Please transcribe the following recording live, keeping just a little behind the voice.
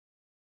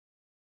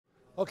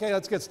Okay,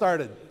 let's get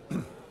started.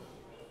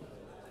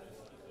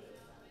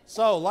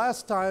 So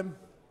last time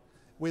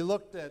we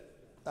looked at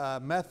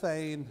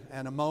methane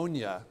and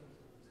ammonia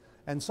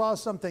and saw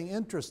something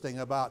interesting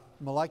about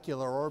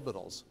molecular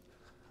orbitals.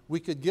 We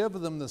could give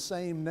them the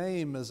same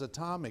name as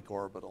atomic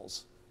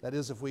orbitals. That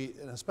is,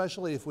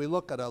 especially if we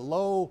look at a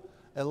low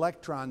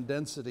electron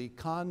density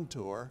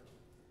contour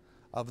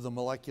of the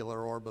molecular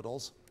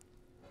orbitals,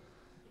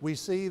 we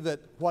see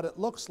that what it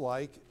looks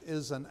like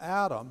is an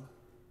atom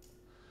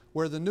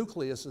where the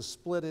nucleus is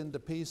split into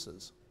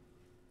pieces,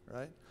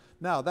 right?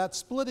 Now, that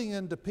splitting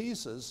into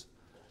pieces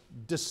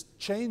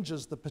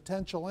changes the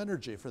potential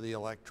energy for the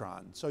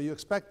electron. So you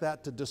expect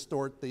that to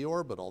distort the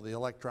orbital. The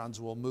electrons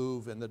will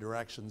move in the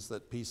directions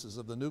that pieces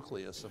of the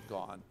nucleus have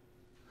gone.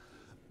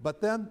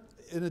 But then,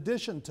 in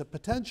addition to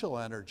potential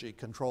energy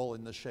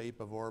controlling the shape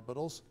of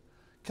orbitals,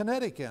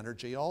 kinetic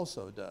energy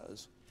also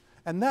does.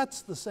 And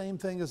that's the same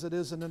thing as it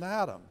is in an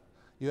atom.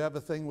 You have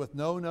a thing with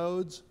no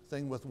nodes,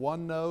 thing with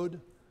one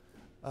node,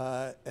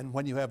 and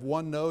when you have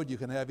one node, you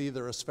can have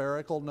either a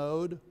spherical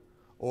node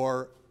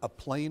or a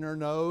planar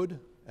node,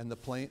 and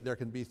there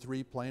can be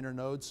three planar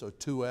nodes, so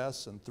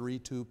 2s and three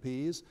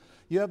 2p's.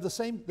 You have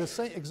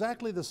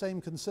exactly the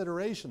same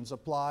considerations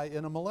apply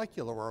in a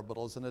molecular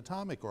orbital as an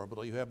atomic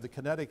orbital. You have the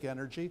kinetic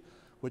energy,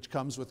 which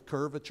comes with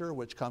curvature,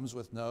 which comes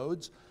with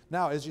nodes.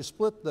 Now, as you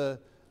split the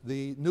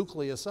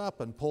nucleus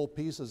up and pull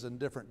pieces in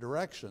different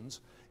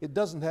directions, it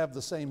doesn't have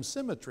the same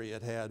symmetry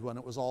it had when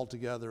it was all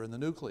together in the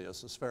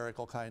nucleus, a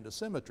spherical kind of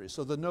symmetry.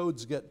 So the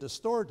nodes get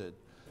distorted,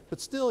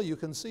 but still you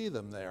can see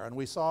them there. And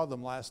we saw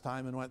them last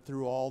time and went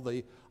through all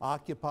the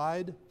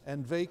occupied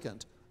and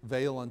vacant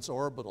valence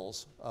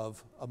orbitals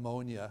of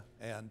ammonia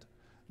and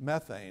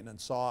methane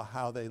and saw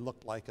how they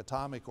looked like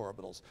atomic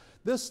orbitals.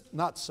 This,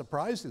 not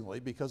surprisingly,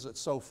 because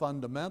it's so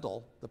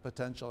fundamental, the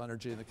potential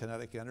energy and the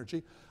kinetic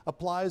energy,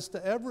 applies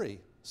to every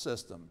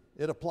system.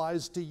 It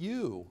applies to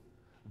you,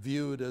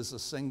 viewed as a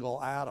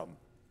single atom,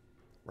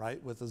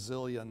 right, with a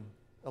zillion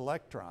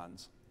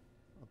electrons,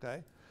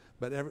 okay?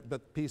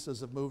 But pieces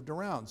have moved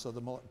around, so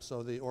the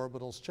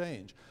orbitals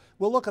change.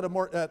 We'll look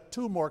at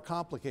two more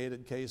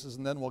complicated cases,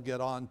 and then we'll get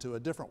on to a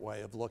different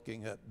way of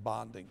looking at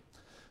bonding.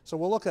 So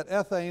we'll look at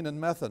ethane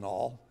and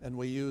methanol, and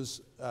we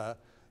use,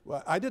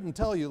 well, I didn't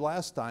tell you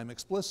last time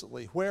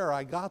explicitly where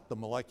I got the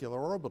molecular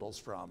orbitals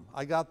from.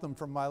 I got them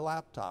from my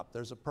laptop.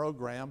 There's a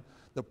program,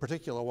 the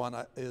particular one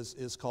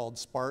is called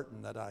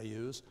Spartan that I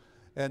use,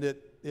 and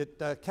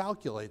it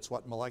calculates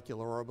what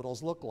molecular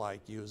orbitals look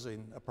like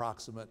using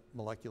approximate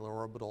molecular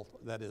orbital,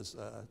 that is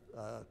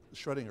a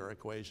Schrödinger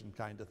equation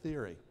kind of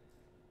theory.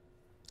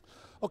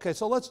 Okay,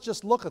 so let's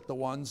just look at the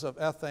ones of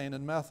ethane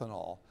and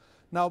methanol.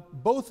 Now,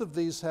 both of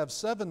these have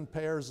 7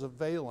 pairs of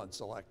valence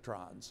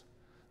electrons.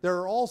 There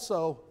are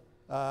also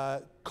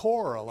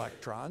core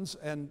electrons,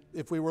 and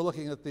if we were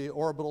looking at the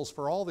orbitals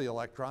for all the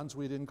electrons,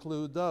 we'd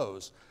include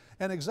those.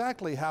 And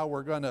exactly how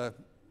we're going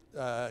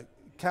to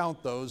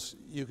count those,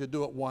 you could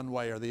do it one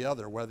way or the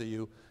other, whether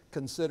you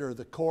consider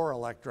the core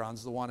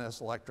electrons, the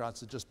 1s electrons,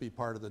 to just be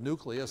part of the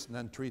nucleus and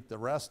then treat the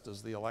rest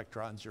as the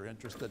electrons you're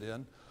interested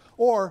in,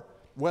 or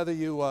whether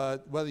you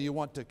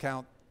want to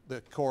count the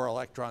core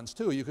electrons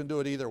too. You can do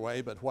it either way,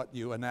 but what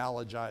you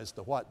analogize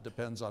to what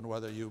depends on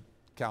whether you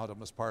count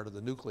them as part of the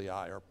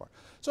nuclei or part.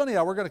 So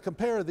anyhow, we're going to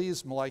compare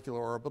these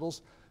molecular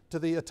orbitals to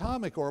the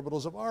atomic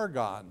orbitals of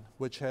argon,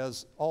 which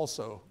has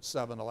also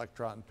 7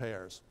 electron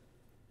pairs.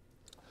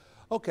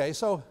 Okay,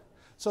 so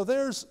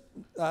there's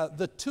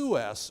the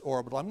 2s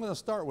orbital. I'm going to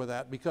start with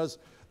that because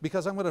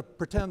I'm going to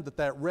pretend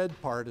that red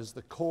part is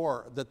the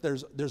core, that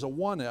there's a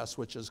 1s,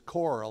 which is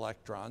core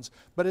electrons.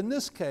 But in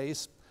this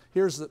case,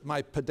 here's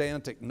my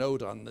pedantic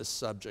note on this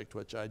subject,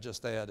 which I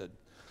just added.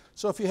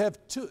 So if you have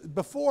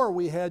before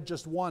we had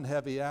just one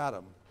heavy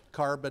atom,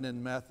 carbon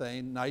in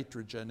methane,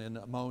 nitrogen in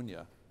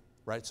ammonia,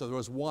 right? So there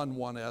was one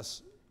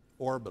 1s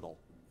orbital,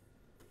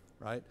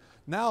 right?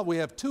 Now we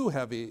have 2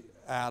 heavy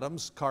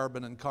atoms,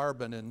 carbon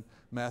in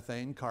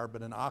methane,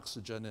 carbon and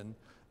oxygen in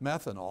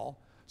methanol.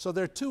 So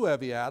there are 2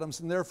 heavy atoms,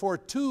 and therefore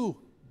 2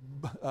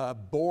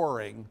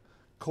 boring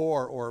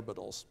core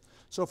orbitals.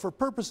 So for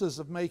purposes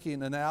of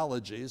making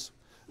analogies,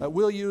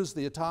 we'll use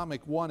the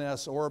atomic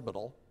 1s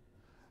orbital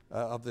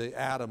of the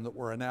atom that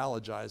we're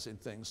analogizing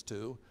things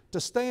to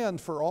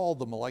stand for all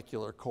the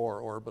molecular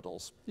core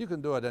orbitals. You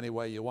can do it any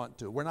way you want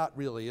to. We're not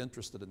really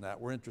interested in that.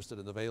 We're interested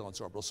in the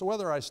valence orbital. So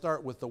whether I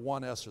start with the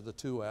 1s or the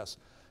 2s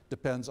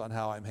depends on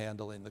how I'm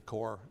handling the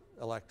core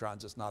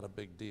electrons. It's not a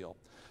big deal.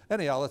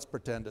 Anyhow, let's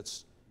pretend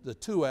it's the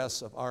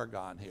 2s of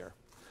argon here.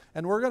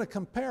 And we're going to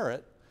compare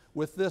it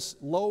with this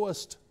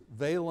lowest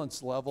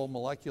valence level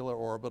molecular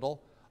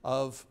orbital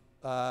of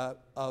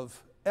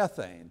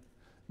ethane.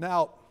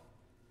 Now,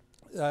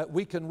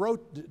 we can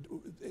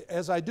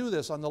as I do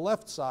this on the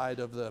left side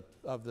of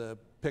the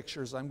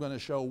pictures, I'm going to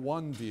show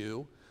one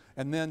view,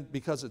 And then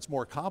because it's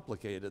more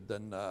complicated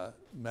than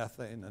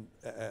methane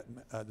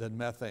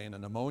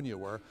and ammonia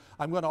were,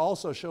 I'm going to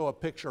also show a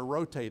picture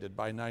rotated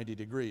by 90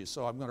 degrees.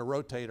 So I'm going to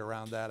rotate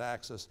around that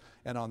axis,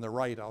 and on the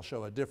right I'll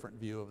show a different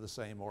view of the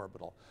same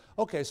orbital.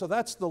 Okay, so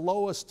that's the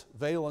lowest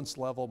valence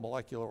level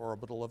molecular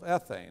orbital of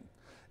ethane.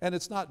 And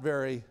it's not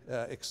very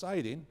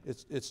exciting.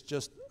 It's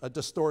just a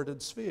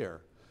distorted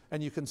sphere.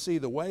 And you can see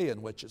the way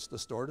in which it's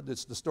distorted.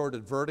 It's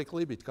distorted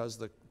vertically because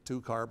the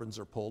two carbons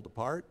are pulled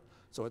apart.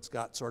 So it's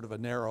got sort of a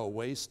narrow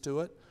waist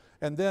to it.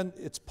 And then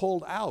it's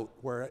pulled out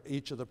where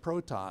each of the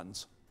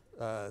protons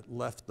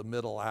left the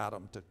middle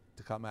atom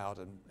to come out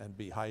and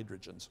be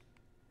hydrogens.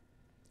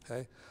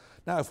 Okay?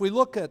 Now, if we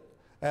look at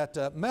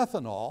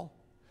methanol,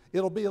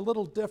 it'll be a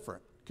little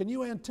different. Can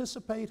you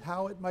anticipate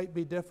how it might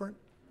be different?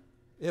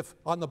 If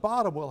on the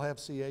bottom we'll have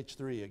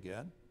CH3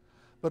 again,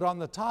 but on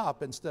the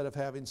top, instead of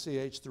having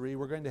CH3,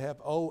 we're going to have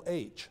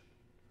OH.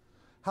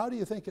 How do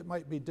you think it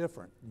might be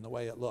different in the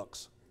way it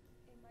looks?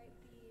 It might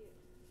be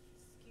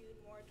skewed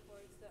more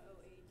towards the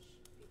OH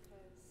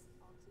because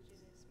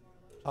oxygen is more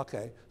electric.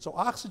 Okay, so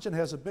oxygen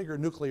has a bigger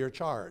nuclear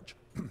charge.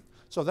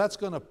 So that's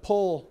going to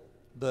pull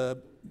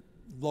the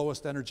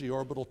lowest energy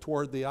orbital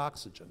toward the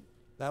oxygen.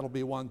 That'll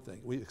be one thing.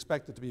 We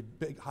expect it to be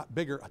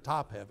bigger,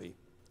 top heavy.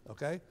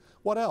 Okay?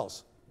 What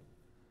else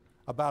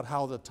about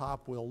how the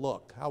top will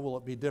look? How will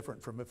it be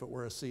different from if it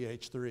were a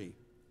CH3?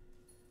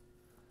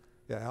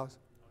 Yeah, Alex?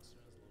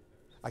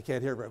 I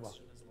can't hear very well.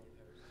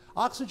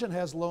 Oxygen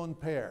has lone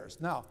pairs.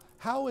 Now,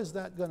 how is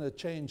that going to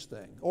change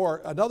things?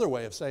 Or another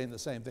way of saying the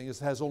same thing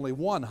is it has only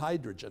one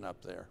hydrogen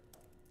up there.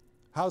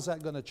 How's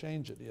that going to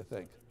change it, do you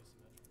think?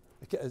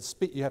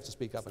 You have to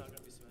speak up.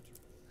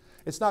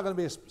 It's not going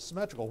to be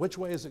symmetrical. Which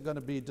way is it going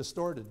to be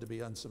distorted to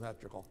be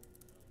unsymmetrical?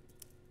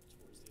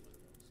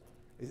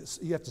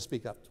 You have to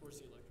speak up. Towards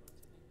the electrons.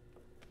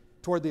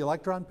 Toward the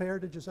electron pair,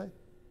 did you say?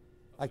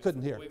 I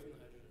couldn't hear. Away from the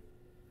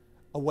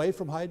hydrogen. Away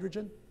from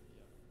hydrogen?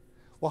 Yeah.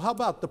 Well, how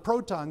about the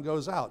proton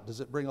goes out? Does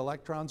it bring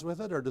electrons with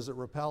it, or does it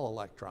repel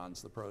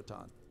electrons, the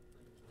proton?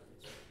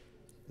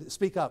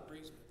 Speak up.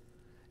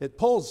 It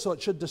pulls, so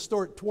it should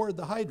distort toward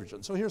the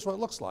hydrogen. So here's what it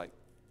looks like,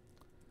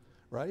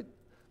 right?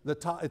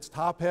 It's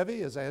top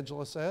heavy, as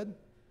Angela said,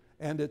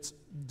 and it's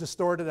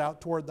distorted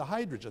out toward the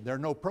hydrogen. There are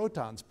no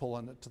protons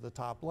pulling it to the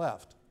top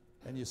left.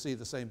 And you see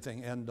the same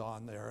thing end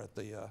on there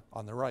at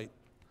on the right.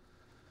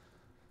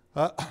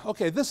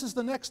 Okay, this is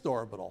the next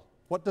orbital.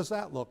 What does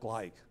that look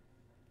like?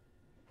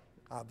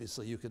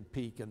 Obviously, you can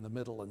peek in the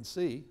middle and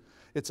see.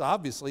 It's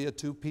obviously a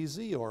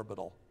 2pz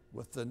orbital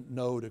with the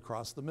node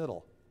across the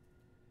middle.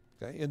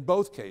 Okay, in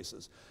both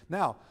cases.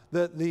 Now,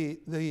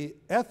 the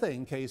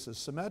ethane case is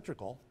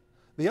symmetrical.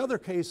 The other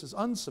case is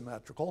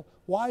unsymmetrical.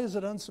 Why is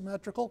it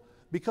unsymmetrical?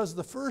 Because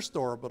the first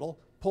orbital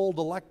pulled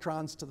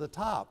electrons to the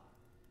top,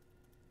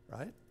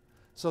 right?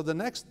 So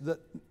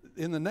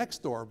in the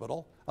next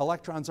orbital,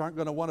 electrons aren't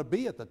going to want to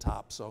be at the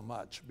top so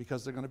much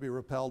because they're going to be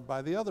repelled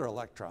by the other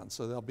electrons.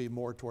 So they'll be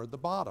more toward the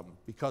bottom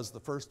because the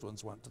first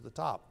ones went to the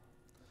top.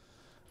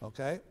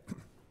 Okay?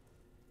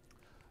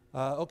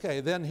 Okay,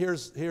 then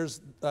here's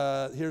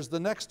the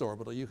next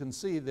orbital. You can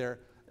see their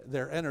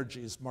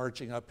energies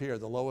marching up here.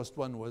 The lowest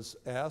one was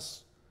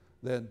S,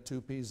 then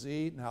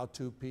 2pz, now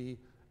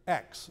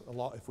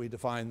 2px. If we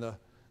define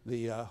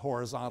the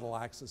horizontal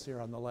axis here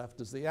on the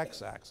left is the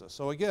x-axis.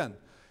 So again,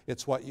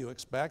 it's what you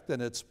expect,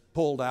 and it's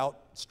pulled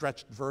out,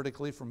 stretched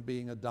vertically from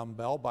being a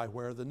dumbbell by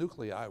where the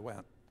nuclei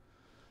went.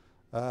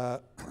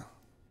 And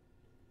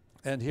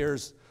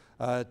here's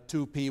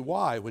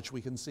 2py, which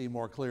we can see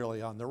more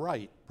clearly on the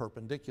right,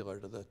 perpendicular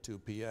to the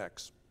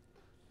 2px.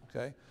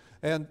 Okay,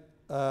 and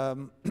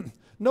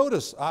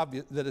notice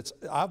that it's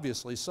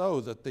obviously so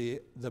that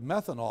the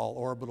methanol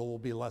orbital will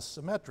be less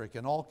symmetric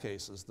in all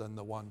cases than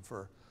the one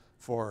for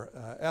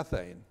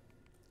ethane.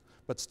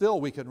 But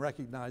still we can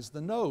recognize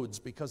the nodes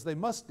because they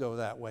must go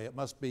that way. It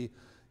must be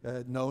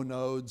no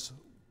nodes,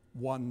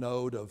 one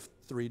node of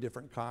 3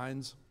 different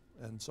kinds,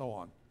 and so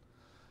on.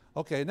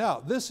 Okay, now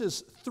this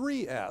is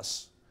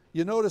 3s.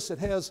 You notice it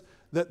has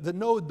the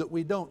node that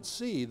we don't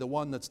see, the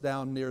one that's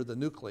down near the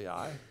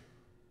nuclei,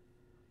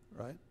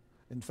 right?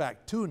 In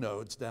fact, 2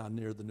 nodes down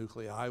near the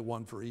nuclei,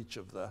 one for each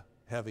of the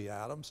heavy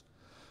atoms.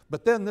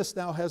 But then this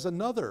now has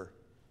another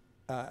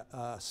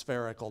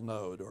spherical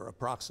node, or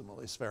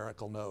approximately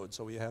spherical node.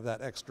 So we have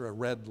that extra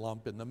red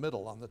lump in the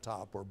middle on the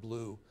top, or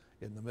blue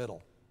in the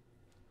middle.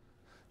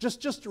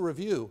 Just to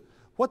review,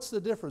 what's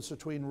the difference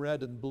between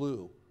red and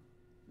blue?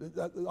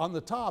 On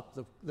the top,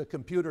 the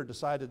computer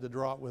decided to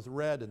draw it with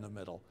red in the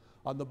middle.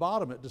 On the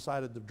bottom, it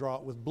decided to draw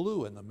it with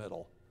blue in the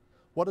middle.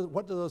 What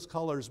do those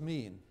colors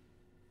mean?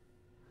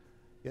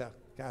 Yeah,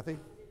 Kathy?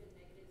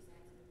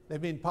 They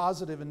mean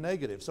positive and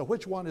negative. So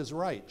which one is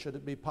right? Should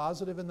it be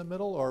positive in the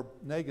middle or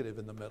negative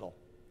in the middle?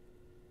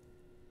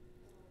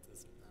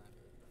 Doesn't matter.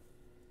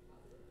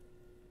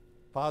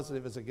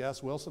 Positive is a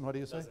guess. Wilson, what do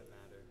you say? Doesn't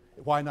matter.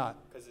 Why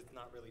not? Because it's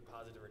not really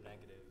positive or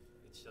negative.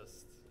 It's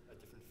just a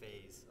different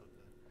phase of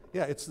the...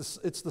 Yeah,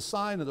 it's the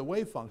sign of the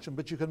wave function,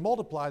 but you can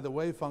multiply the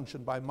wave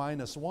function by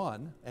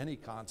 -1, any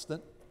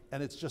constant,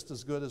 and it's just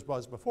as good as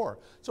was before.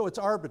 So it's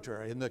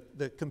arbitrary, and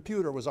the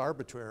computer was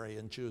arbitrary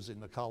in choosing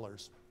the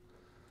colors.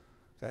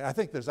 Okay, I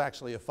think there's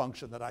actually a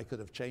function that I could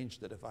have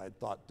changed it if I had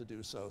thought to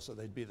do so, so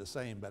they'd be the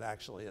same, but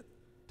actually it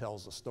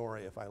tells a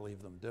story if I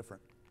leave them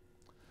different.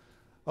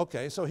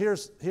 Okay, so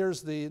here's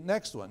the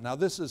next one. Now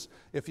this is,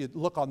 if you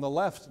look on the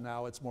left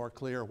now, it's more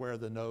clear where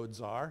the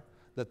nodes are,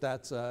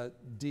 that's a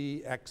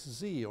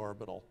dxz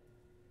orbital.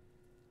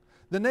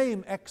 The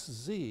name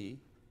xz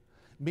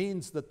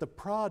means that the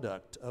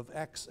product of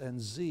x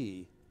and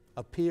z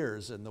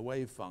appears in the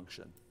wave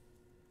function,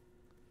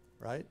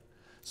 right?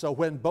 So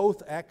when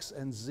both x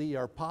and z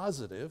are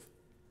positive,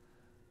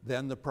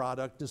 then the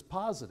product is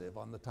positive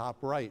on the top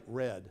right,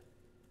 red,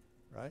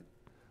 right?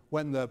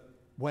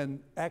 When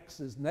x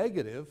is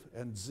negative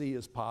and z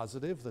is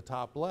positive, the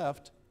top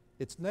left,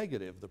 it's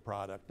negative, the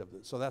product of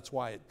it. So that's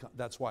why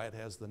it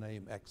has the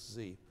name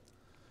xz.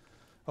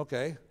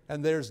 Okay,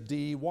 and there's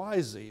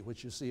dyz,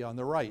 which you see on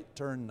the right,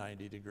 turn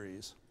 90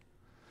 degrees.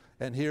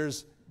 And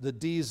here's the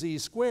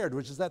dz squared,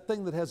 which is that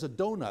thing that has a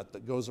donut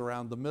that goes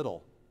around the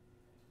middle,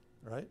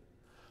 right?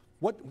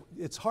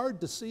 It's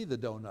hard to see the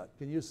donut.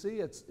 Can you see?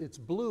 It's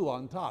blue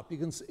on top. You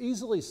can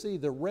easily see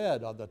the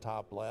red on the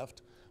top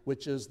left,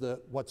 which is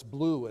what's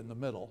blue in the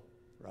middle,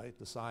 right?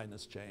 The sign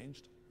has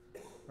changed,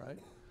 right?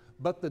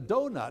 But the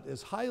donut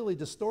is highly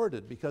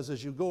distorted because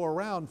as you go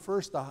around,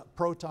 first a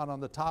proton on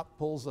the top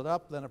pulls it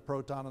up, then a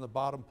proton on the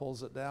bottom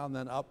pulls it down,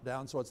 then up,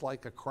 down, so it's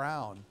like a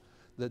crown.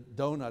 The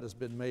donut has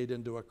been made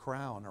into a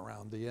crown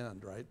around the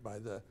end, right, by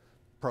the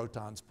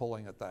protons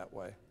pulling it that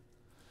way.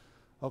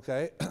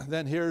 Okay,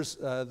 then here's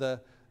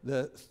the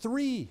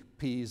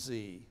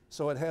 3pz.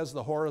 So it has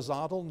the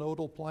horizontal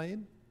nodal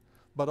plane,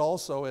 but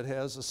also it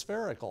has a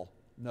spherical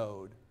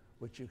node,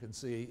 which you can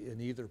see in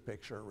either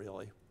picture,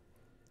 really.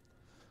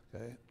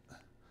 Okay.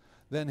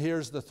 Then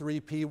here's the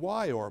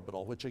 3py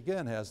orbital, which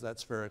again has that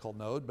spherical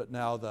node, but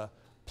now the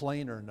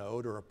planar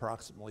node, or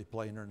approximately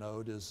planar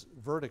node, is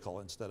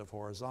vertical instead of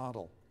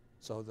horizontal.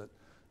 So that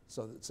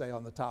say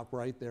on the top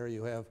right there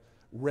you have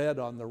red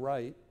on the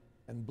right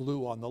and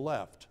blue on the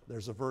left.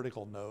 There's a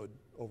vertical node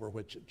over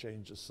which it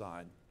changes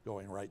sign,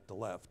 going right to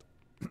left.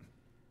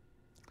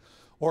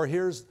 Or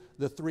here's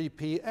the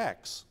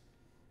 3px.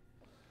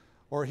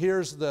 Or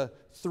here's the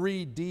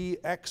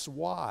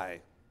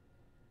 3dxy,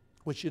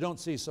 which you don't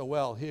see so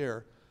well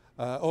here.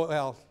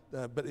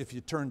 But if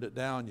you turned it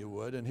down, you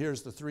would. And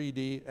here's the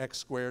 3d x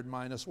squared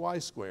minus y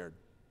squared,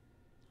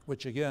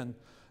 which again,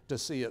 to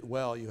see it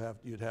well,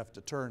 you'd have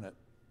to turn it.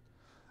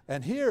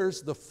 And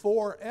here's the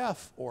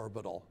 4f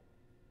orbital.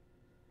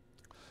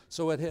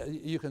 So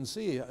you can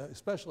see,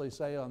 especially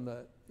say in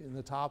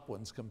the top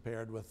ones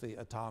compared with the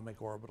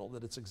atomic orbital,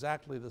 that it's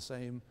exactly the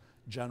same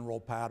general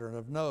pattern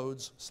of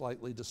nodes,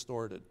 slightly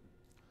distorted.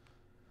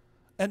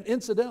 And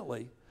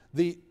incidentally,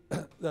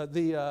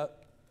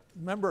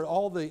 remember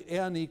all the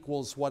n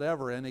equals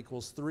whatever, n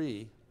equals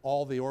 3,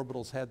 all the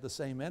orbitals had the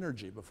same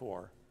energy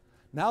before.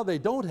 Now they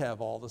don't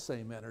have all the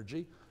same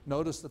energy.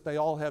 Notice that they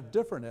all have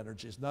different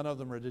energies. None of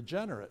them are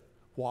degenerate.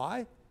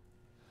 Why?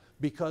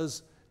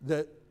 Because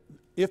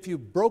if you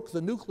broke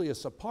the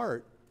nucleus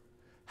apart,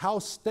 how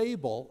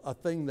stable a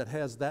thing that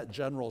has that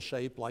general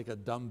shape, like a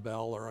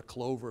dumbbell or a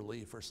clover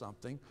leaf or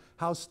something,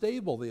 how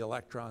stable the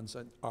electrons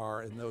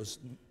are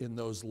in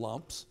those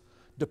lumps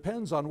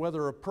depends on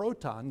whether a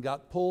proton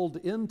got pulled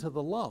into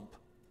the lump.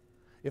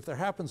 If there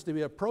happens to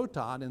be a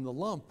proton in the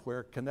lump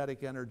where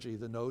kinetic energy,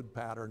 the node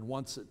pattern,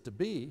 wants it to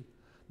be,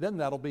 then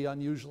that'll be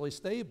unusually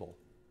stable.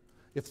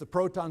 If the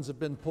protons have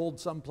been pulled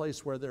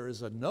someplace where there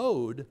is a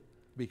node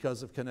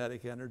because of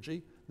kinetic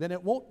energy, then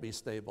it won't be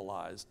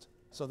stabilized.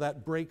 So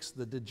that breaks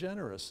the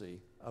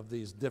degeneracy of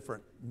these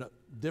different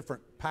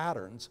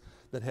patterns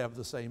that have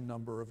the same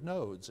number of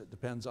nodes. It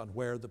depends on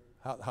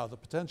how the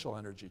potential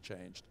energy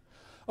changed.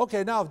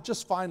 Okay, now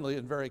just finally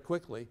and very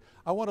quickly,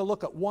 I want to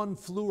look at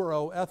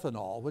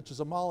 1-fluoroethanol, which is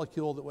a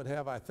molecule that would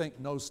have, I think,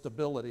 no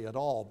stability at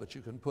all, but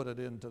you can put it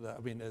into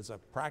as a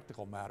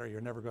practical matter,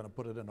 you're never going to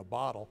put it in a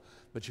bottle,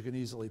 but you can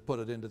easily put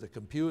it into the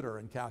computer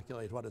and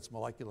calculate what its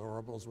molecular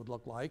orbitals would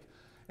look like.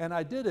 And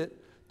I did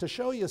it to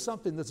show you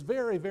something that's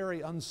very,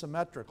 very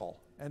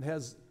unsymmetrical and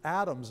has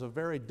atoms of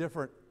very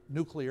different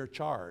nuclear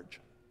charge,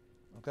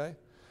 okay?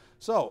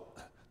 So,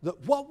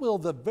 what will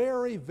the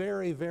very,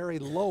 very, very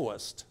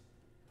lowest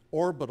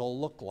orbital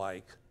look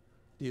like,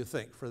 do you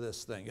think, for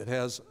this thing? It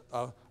has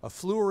a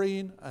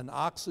fluorine, an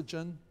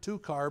oxygen, 2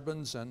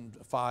 carbons, and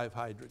 5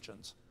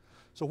 hydrogens.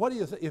 So what do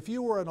you think, if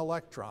you were an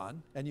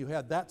electron and you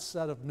had that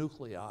set of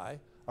nuclei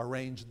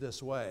arranged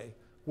this way,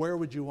 where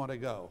would you want to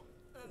go?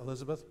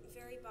 Elizabeth?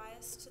 Very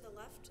biased to the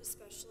left,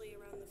 especially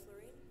around the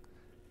fluorine.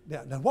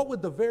 Yeah, now what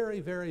would the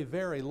very, very,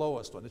 very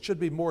lowest one? It should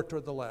be more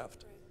toward the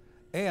left.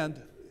 Right.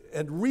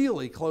 And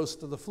really close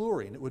to the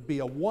fluorine. It would be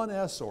a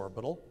 1s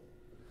orbital,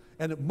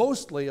 and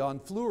mostly on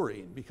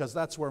fluorine, because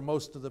that's where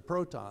most of the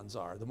protons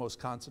are, the most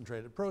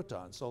concentrated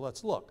protons. So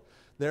let's look.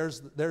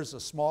 There's a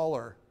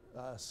smaller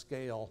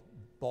scale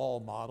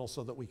ball model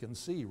so that we can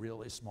see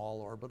really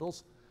small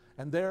orbitals.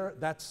 And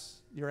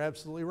you're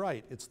absolutely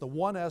right. It's the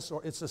 1s,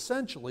 or it's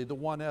essentially the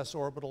 1s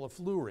orbital of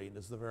fluorine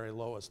is the very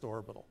lowest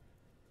orbital.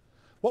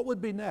 What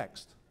would be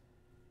next?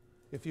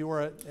 If you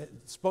were,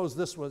 suppose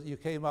you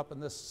came up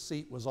and this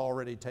seat was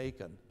already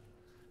taken.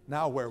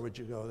 Now where would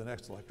you go, the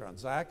next electron?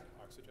 Zach?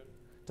 Oxygen.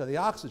 To the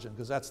oxygen,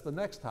 because that's the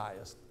next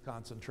highest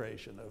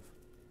concentration of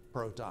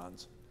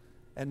protons.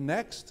 And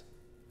next?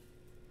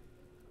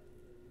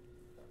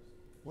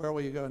 Where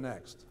will you go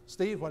next?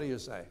 Steve, what do you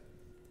say?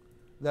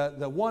 The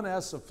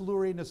 1s of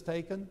fluorine is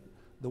taken,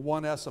 the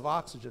 1s of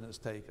oxygen is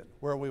taken.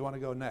 Where do we want to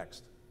go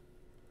next?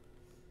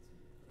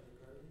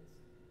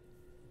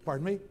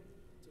 Pardon me?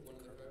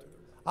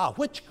 Ah,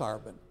 which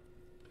carbon?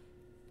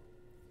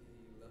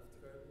 The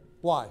left carbon.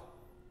 Why?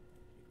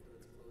 Because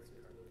it's closer to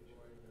the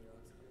fluorine than the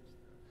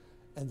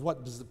oxygen. And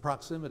what does the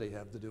proximity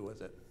have to do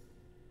with it?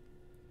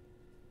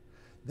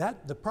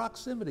 The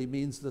proximity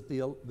means that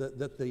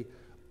the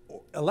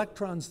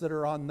electrons that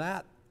are on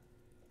that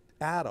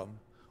atom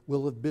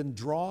will have been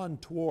drawn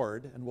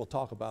toward, and we'll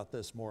talk about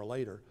this more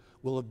later,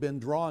 will have been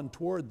drawn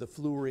toward the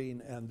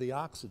fluorine and the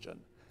oxygen.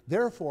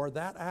 Therefore,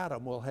 that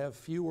atom will have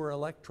fewer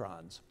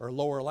electrons, or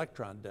lower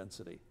electron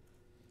density,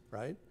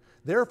 right?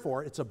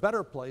 Therefore, it's a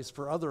better place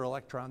for other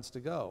electrons to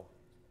go,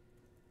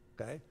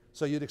 okay?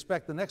 So you'd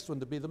expect the next one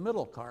to be the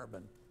middle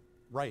carbon,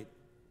 right?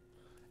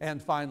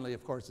 And finally,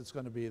 of course, it's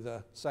going to be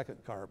the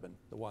second carbon,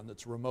 the one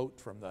that's remote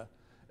from the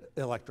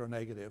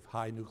electronegative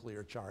high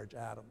nuclear charge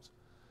atoms.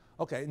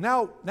 Okay,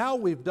 now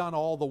we've done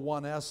all the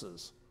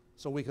 1s's,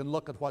 so we can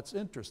look at what's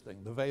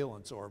interesting, the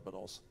valence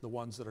orbitals, the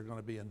ones that are going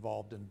to be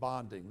involved in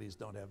bonding. These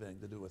don't have anything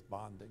to do with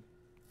bonding.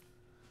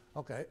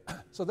 Okay,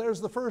 so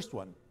there's the first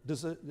one.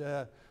 Does it,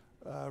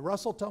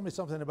 Russell, tell me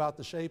something about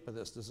the shape of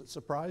this. Does it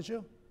surprise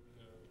you?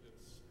 No,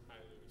 it's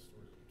highly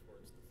distorted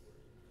towards the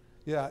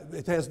fluorine. Yeah,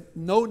 it has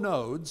no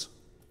nodes,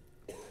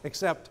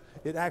 except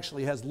it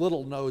actually has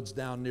little nodes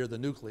down near the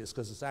nucleus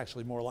because it's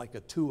actually more like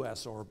a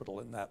 2s orbital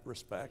in that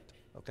respect,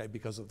 okay,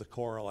 because of the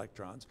core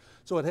electrons.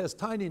 So it has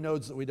tiny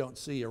nodes that we don't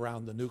see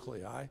around the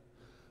nuclei,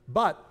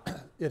 but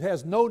it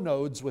has no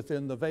nodes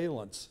within the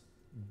valence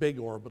big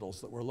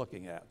orbitals that we're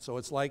looking at. So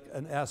it's like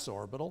an s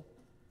orbital,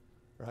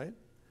 right?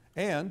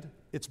 And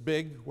it's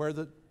big where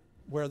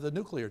the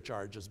nuclear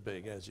charge is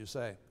big, as you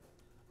say,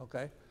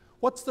 okay?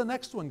 What's the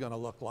next one going to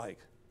look like?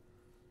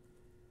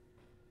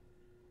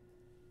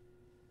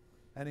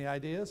 Any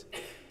ideas?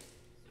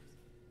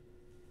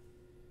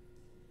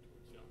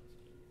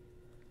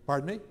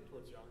 Pardon me?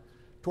 Towards the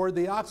oxygen. Toward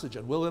the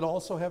oxygen. Will it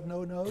also have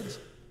no nodes?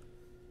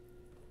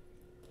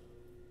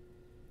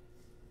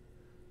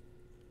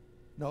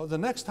 No, the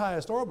next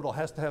highest orbital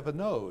has to have a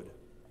node.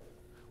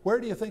 Where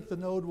do you think the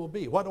node will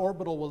be? What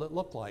orbital will it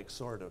look like,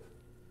 sort of?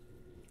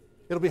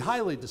 It'll be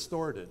highly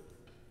distorted.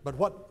 But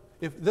what,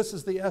 if this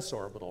is the s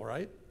orbital,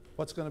 right?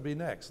 What's going to be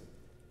next?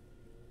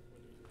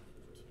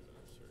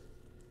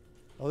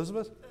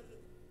 Elizabeth?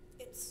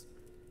 It's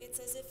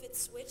as if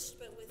it's switched,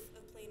 but with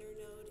a planar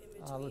node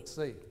in between. Let's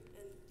see. And,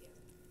 yeah.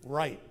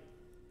 Right.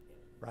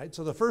 Right.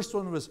 So the first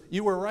one was,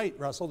 you were right,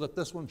 Russell, that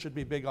this one should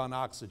be big on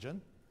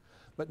oxygen.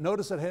 But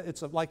notice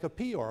it's like a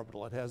p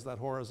orbital. It has that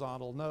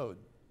horizontal node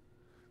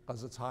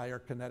because it's higher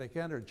kinetic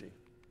energy.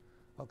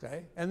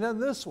 Okay. And then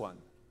this one,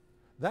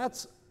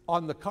 that's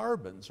on the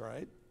carbons,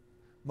 right?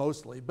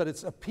 Mostly, but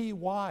it's a py.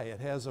 It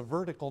has a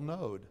vertical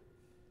node,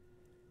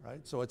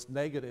 right? So it's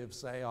negative,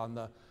 say, on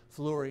the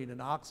fluorine and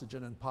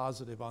oxygen and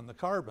positive on the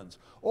carbons.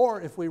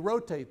 Or if we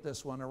rotate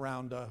this one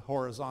around a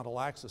horizontal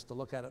axis to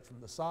look at it from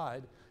the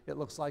side, it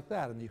looks like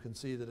that, and you can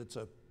see that it's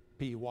a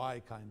py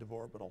kind of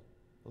orbital.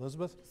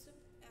 Elizabeth? Just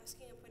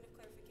asking a point of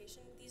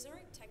clarification, these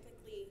aren't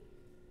technically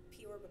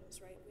p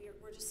orbitals, right?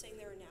 We're just saying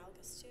they're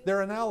analogous to?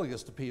 They're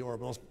analogous to p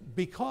orbitals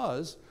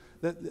because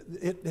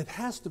it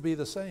has to be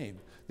the same.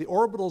 The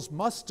orbitals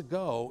must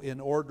go in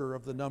order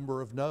of the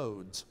number of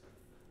nodes.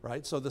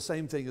 Right? So the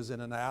same thing is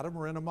in an atom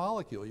or in a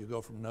molecule. You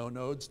go from no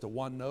nodes to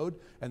one node,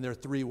 and there are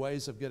three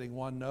ways of getting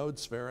one node: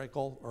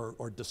 spherical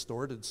or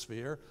distorted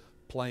sphere,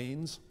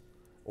 planes,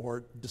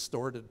 or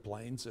distorted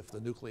planes if the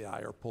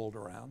nuclei are pulled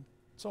around,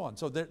 so on.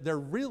 So they're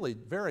really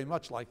very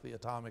much like the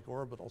atomic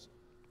orbitals.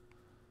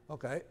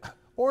 Okay,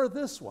 or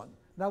this one.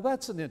 Now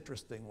that's an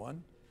interesting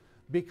one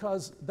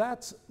because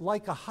that's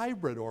like a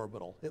hybrid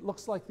orbital. It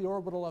looks like the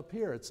orbital up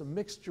here. It's a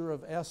mixture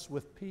of s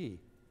with p.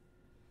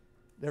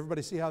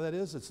 Everybody see how that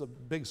is? It's a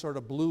big sort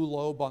of blue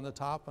lobe on the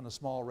top and a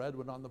small red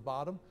one on the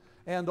bottom.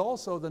 And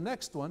also the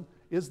next one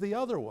is the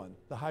other one,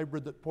 the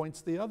hybrid that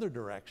points the other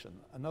direction,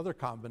 another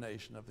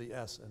combination of the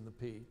S and the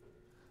P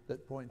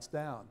that points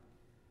down.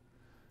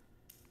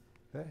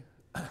 Okay?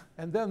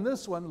 And then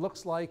this one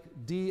looks like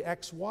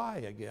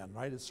DXY again,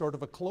 right? It's sort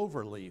of a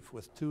clover leaf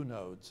with two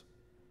nodes.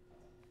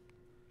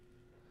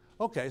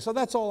 Okay, so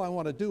that's all I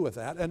want to do with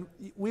that, and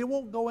we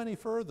won't go any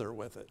further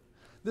with it.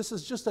 This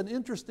is just an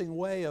interesting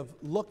way of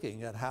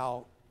looking at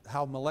how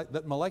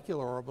that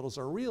molecular orbitals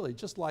are really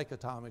just like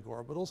atomic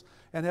orbitals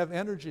and have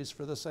energies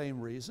for the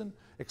same reason,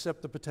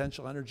 except the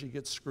potential energy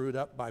gets screwed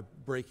up by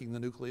breaking the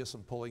nucleus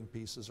and pulling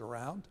pieces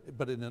around,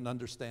 but in an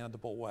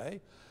understandable way.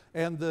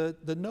 And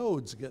the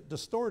nodes get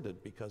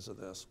distorted because of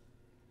this.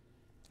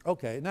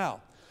 Okay,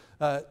 now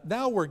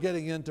we're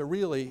getting into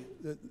really,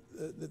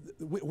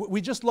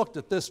 we just looked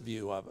at this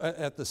view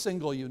at the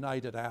single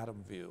united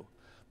atom view.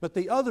 But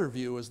the other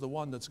view is the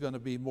one that's going to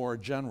be more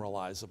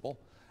generalizable.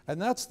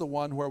 And that's the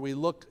one where we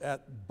look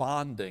at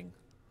bonding,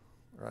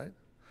 right?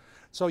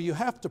 So you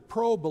have to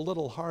probe a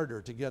little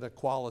harder to get a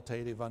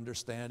qualitative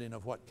understanding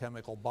of what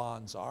chemical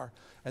bonds are.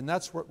 And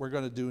that's what we're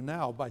going to do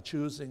now by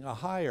choosing a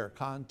higher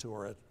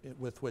contour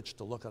with which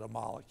to look at a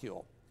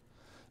molecule.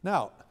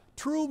 Now,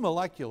 true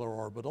molecular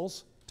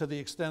orbitals, to the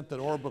extent that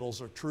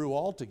orbitals are true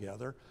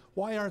altogether,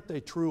 why aren't they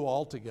true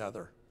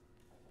altogether?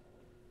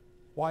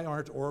 Why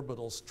aren't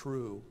orbitals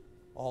true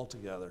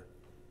altogether?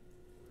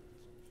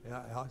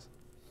 Yeah, Alex?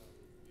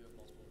 You have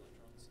multiple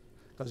electrons.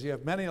 Because you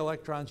have many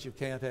electrons, you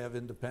can't have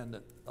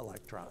independent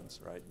electrons,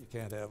 right? You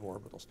can't have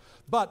orbitals.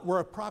 But we're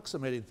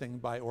approximating things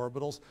by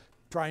orbitals,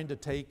 trying to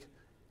take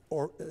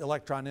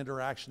electron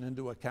interaction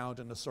into account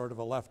in a sort of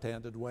a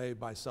left-handed way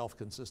by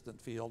self-consistent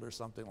field or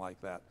something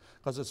like that.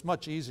 Because it's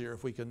much easier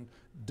if we can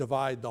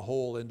divide the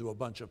whole into a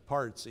bunch of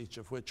parts, each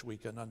of which we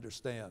can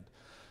understand.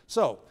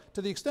 So,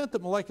 to the extent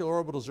that molecular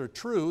orbitals are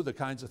true, the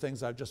kinds of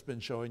things I've just been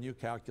showing you,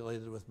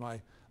 calculated with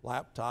my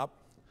laptop,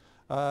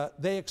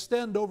 they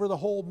extend over the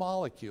whole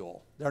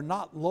molecule. They're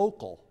not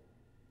local,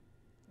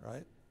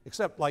 right?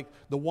 Except like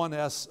the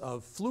 1s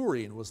of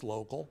fluorine was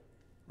local,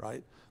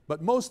 right?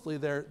 But mostly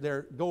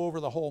they go over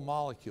the whole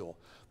molecule.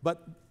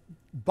 But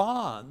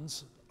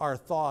bonds are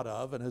thought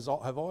of, and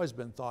have always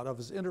been thought of,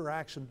 as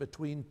interaction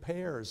between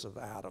pairs of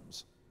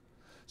atoms.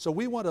 So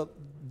we want to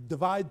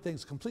divide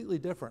things completely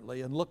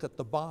differently and look at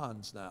the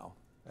bonds now.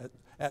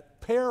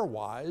 At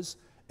pairwise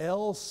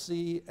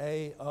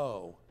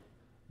LCAO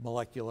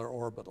molecular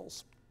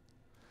orbitals.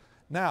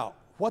 Now,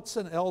 what's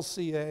an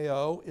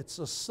LCAO? It's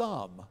a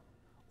sum,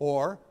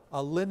 or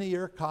a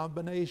linear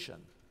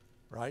combination,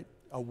 right?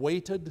 A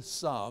weighted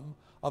sum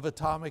of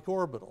atomic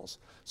orbitals.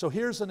 So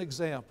here's an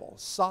example.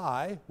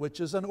 Psi, which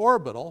is an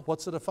orbital,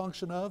 what's it a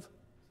function of?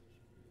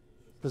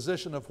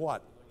 Position of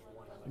what?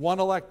 One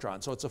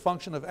electron. So it's a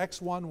function of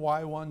x1,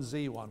 y1,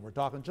 z1. We're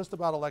talking just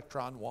about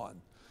electron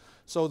 1.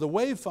 So the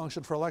wave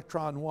function for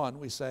electron 1,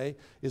 we say,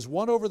 is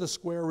 1 over the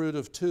square root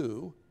of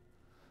 2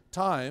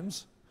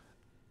 times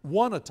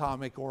one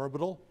atomic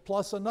orbital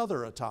plus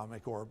another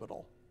atomic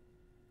orbital,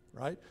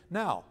 right?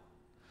 Now,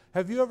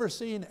 have you ever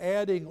seen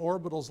adding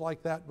orbitals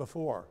like that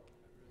before?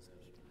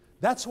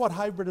 That's what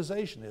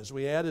hybridization is.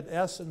 We added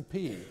s and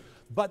p.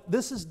 But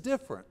this is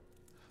different,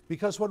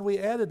 because when we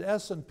added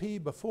s and p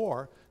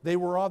before, they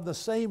were on the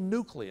same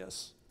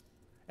nucleus.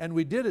 And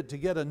we did it to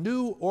get a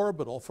new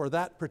orbital for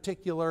that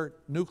particular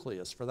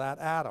nucleus, for that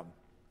atom,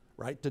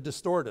 right? To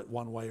distort it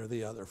one way or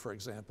the other, for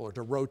example, or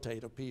to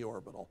rotate a p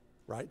orbital,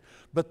 right?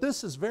 But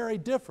this is very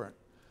different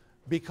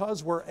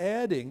because we're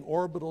adding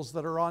orbitals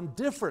that are on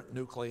different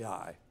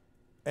nuclei,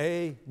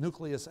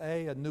 nucleus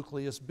A and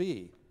nucleus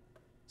B.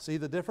 See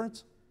the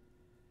difference?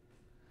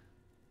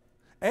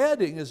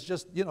 Adding is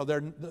just,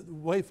 the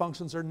wave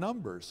functions are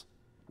numbers.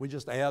 We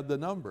just add the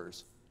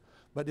numbers.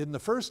 But in the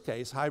first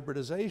case,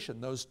 hybridization,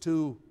 those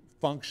two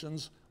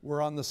functions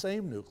were on the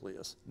same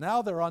nucleus.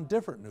 Now they're on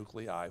different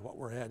nuclei, what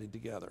we're adding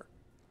together.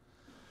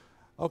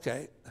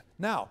 Okay,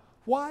 now,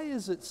 why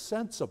is it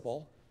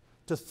sensible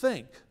to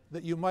think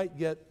that you might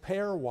get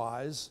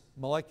pairwise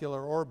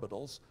molecular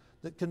orbitals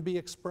that can be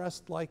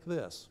expressed like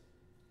this?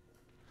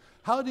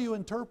 How do you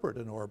interpret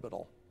an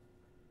orbital?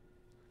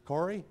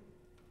 Corey?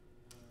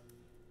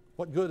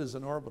 What good is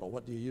an orbital?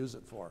 What do you use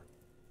it for?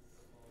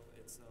 Well,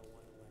 it's a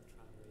one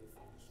electron wave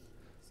function.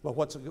 But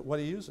what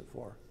do you use it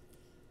for?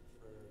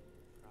 For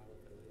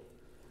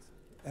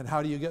probability. And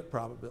how do you get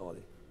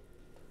probability?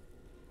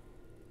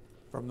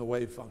 From the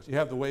wave function. You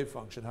have the wave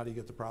function. How do you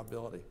get the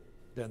probability?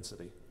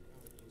 Density.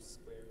 You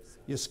square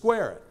some. You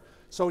square it.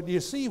 So do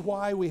you see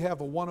why we have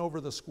a 1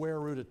 over the square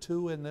root of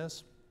 2 in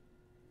this?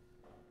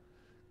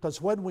 Because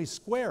when we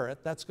square it,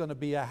 that's going to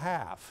be a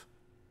half.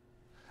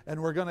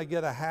 And we're going to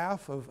get a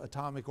half of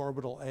atomic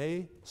orbital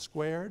A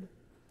squared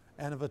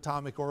and of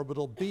atomic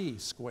orbital B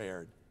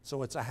squared.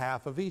 So it's a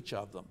half of each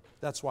of them.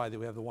 That's why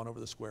we have the 1 over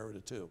the square root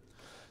of 2.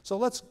 So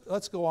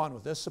let's go on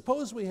with this.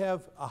 Suppose we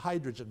have a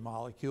hydrogen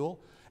molecule,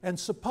 and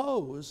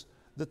suppose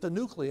that the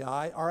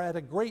nuclei are at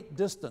a great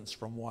distance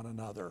from one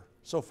another.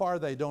 So far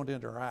they don't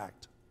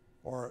interact,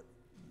 or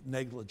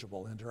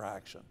negligible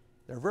interaction.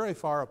 They're very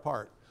far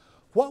apart.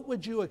 What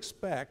would you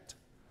expect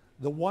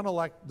the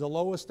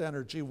lowest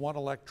energy one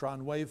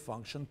electron wave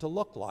function to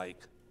look like?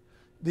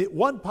 The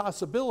one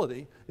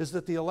possibility is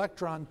that the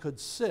electron could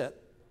sit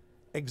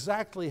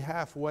exactly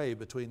halfway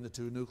between the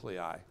two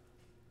nuclei,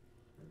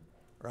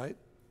 right?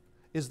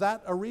 Is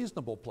that a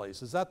reasonable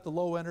place? Is that the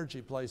low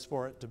energy place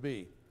for it to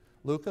be?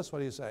 Lucas, what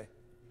do you say?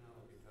 No,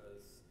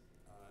 because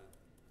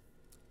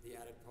the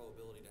added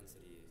probability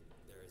density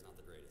there is not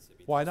the greatest. It'd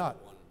be Why just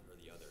not? one or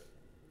the other.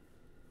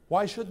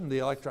 Why shouldn't the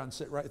electron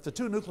sit right? If the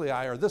two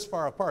nuclei are this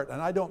far apart,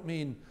 and I don't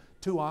mean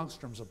 2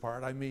 angstroms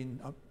apart, I mean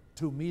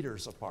 2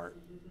 meters apart.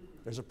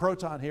 There's a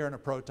proton here and a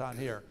proton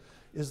here.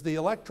 Is the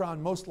electron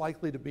most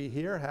likely to be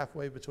here,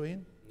 halfway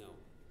between? No.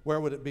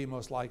 Where would it be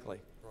most likely?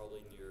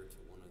 Probably nearer to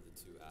one of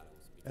the 2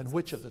 atoms. And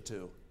which of the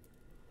two?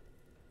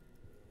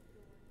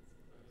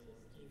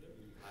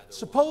 Either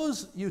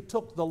Suppose you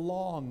took the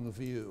long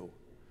view.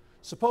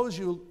 Suppose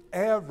you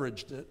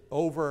averaged it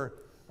over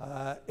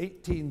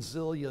 18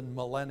 zillion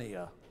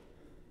millennia,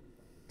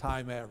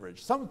 time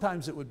average.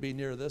 Sometimes it would be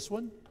near this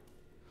one.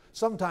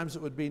 Sometimes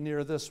it would be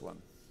near this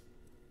one.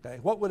 Okay,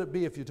 what would it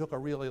be if you took a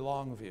really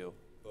long view?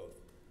 both.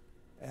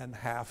 And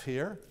half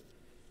here,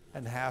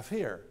 and half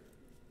here.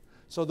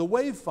 So the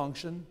wave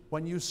function,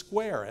 when you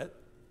square it,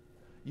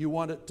 you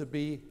want it to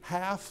be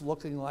half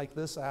looking like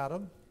this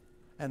atom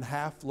and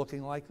half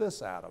looking like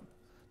this atom.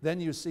 Then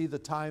you see the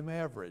time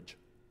average,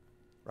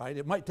 right?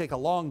 It might take a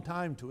long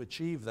time to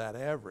achieve that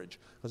average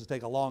because it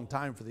takes a long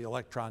time for the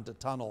electron to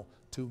tunnel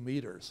 2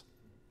 meters,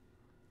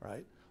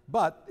 right?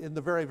 But in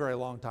the very, very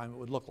long time, it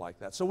would look like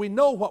that. So we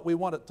know what we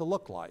want it to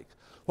look like.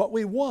 What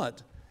we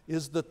want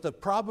is that the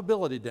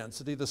probability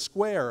density, the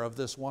square of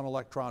this 1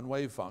 electron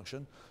wave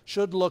function,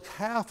 should look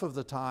half of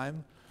the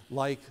time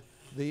like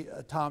the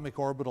atomic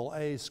orbital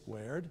A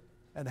squared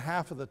and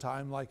half of the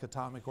time like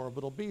atomic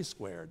orbital B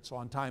squared. So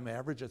on time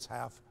average, it's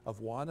half of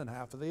one and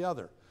half of the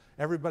other.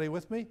 Everybody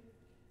with me?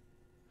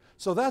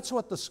 So that's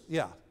what the,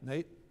 yeah,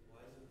 Nate? Why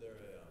isn't there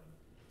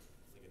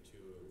like a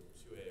 2AOA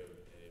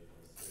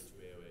plus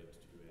 2AOA to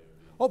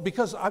 2AOB? Oh,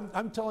 because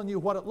I'm telling you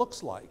what it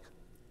looks like.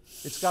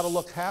 It's got to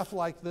look half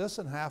like this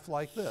and half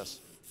like this,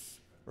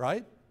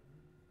 right?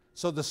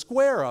 So the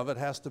square of it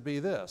has to be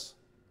this.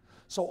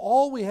 So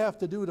all we have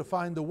to do to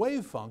find the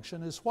wave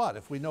function is what,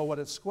 if we know what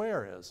its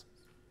square is?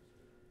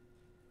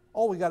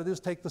 All we got to do is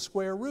take the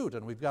square root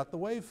and we've got the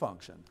wave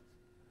function.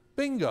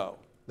 Bingo,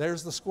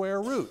 there's the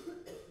square root.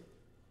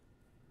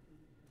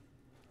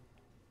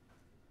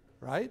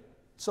 Right?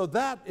 So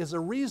that is a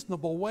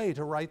reasonable way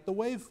to write the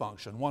wave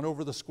function. 1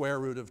 over the square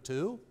root of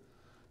 2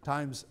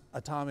 times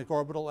atomic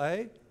orbital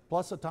A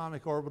plus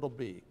atomic orbital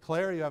B.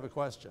 Claire, you have a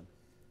question?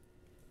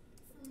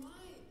 From my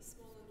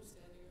small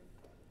understanding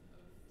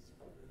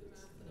of the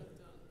math that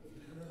I've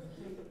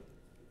done,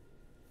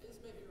 this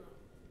may be wrong,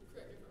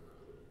 correct me if I'm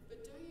wrong, but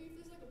don't you, if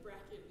there's like a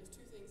bracket, there's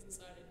 2 things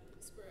inside it, and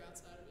a square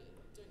outside of it,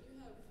 don't you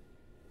have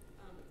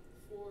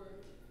 4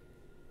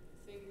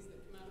 things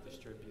that come out of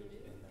Distribute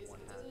it? in the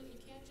one half.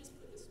 You can't just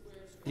put the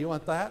square straight. You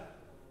want that?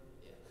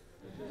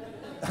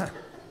 Yeah.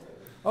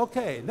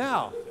 Okay,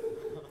 now,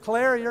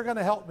 Claire, you're going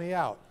to help me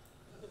out.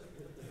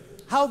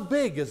 How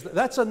big is that?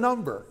 That's a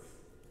number.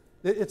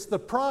 It's the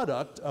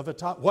product of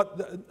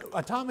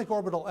atomic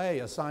orbital A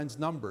assigns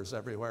numbers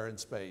everywhere in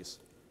space.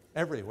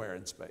 Everywhere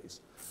in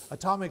space.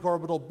 Atomic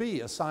orbital B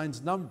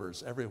assigns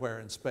numbers everywhere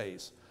in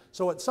space.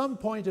 So at some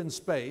point in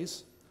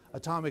space,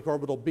 atomic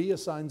orbital B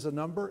assigns a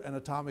number and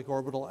atomic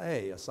orbital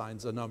A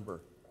assigns a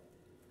number.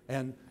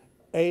 And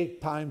A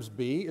times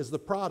B is the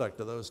product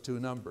of those 2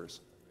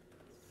 numbers.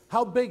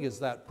 How big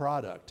is that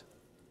product?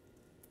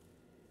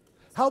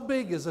 How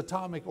big is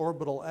atomic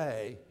orbital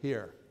A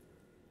here?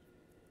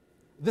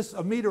 This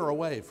a meter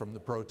away from the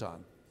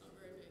proton. Not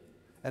very big.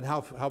 And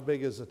how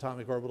big is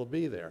atomic orbital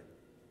B there?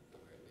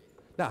 Not very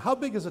big. Now, how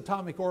big is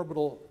atomic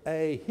orbital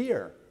A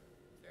here?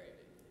 Very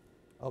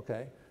big.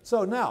 Okay.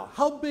 So now,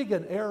 how big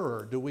an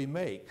error do we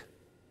make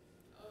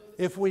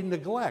if we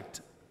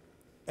neglect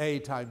A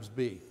times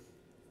B?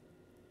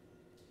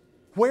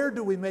 Where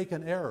do we make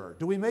an error?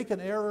 Do we make an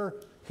error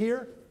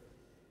here?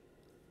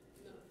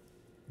 No.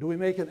 Do we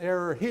make an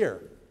error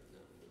here? No.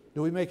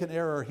 Do we make an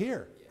error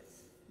here?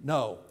 Yes.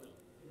 No.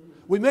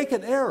 We make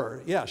an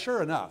error, yeah,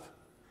 sure enough.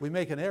 We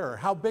make an error.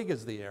 How big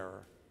is the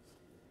error?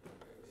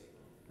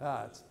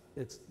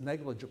 It's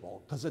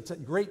negligible because it's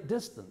at great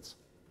distance.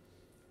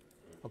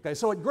 Okay,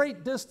 so at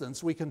great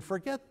distance we can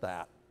forget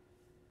that.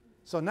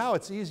 So now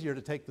it's easier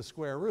to take the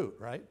square root,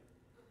 right?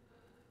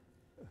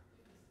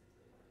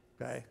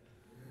 Okay.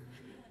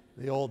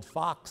 The old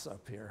fox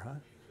up here, huh?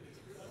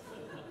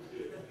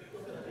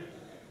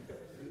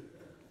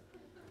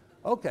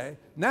 Okay,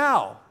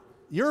 now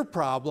your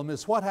problem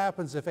is what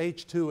happens if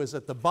H2 is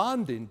at the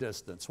bonding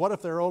distance? What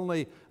if they're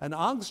only an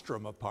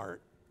angstrom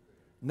apart?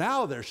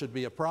 Now there should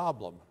be a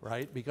problem,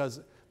 right? Because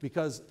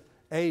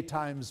A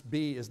times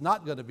B is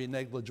not going to be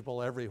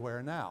negligible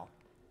everywhere now.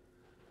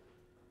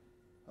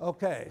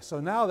 Okay,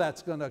 so now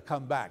that's going to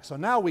come back. So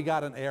now we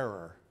got an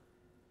error,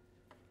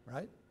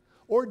 right?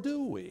 Or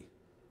do we?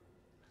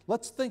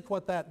 Let's think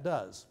what that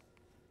does.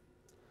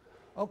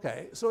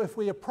 Okay, so if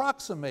we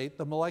approximate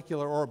the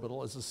molecular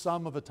orbital as the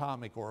sum of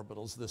atomic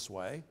orbitals this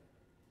way,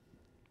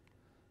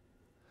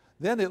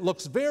 then it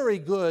looks very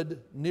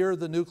good near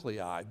the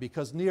nuclei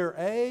because near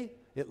A,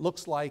 it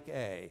looks like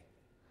A.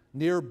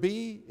 Near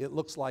B, it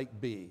looks like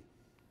B.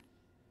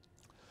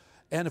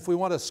 And if we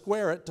want to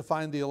square it to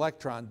find the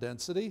electron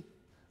density,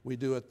 we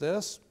do it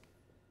this.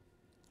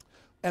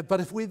 But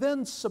if we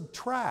then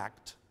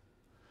subtract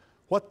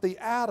what the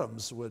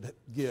atoms would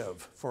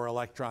give for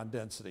electron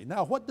density.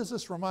 Now, what does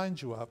this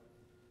remind you of?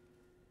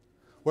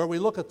 Where we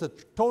look at the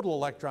total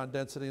electron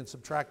density and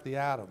subtract the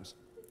atoms.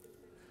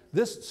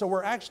 So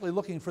we're actually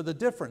looking for the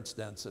difference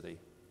density.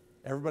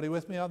 Everybody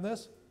with me on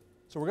this?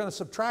 So we're going to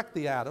subtract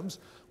the atoms,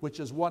 which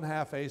is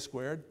 1/2 a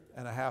squared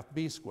and 1/2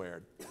 b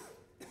squared,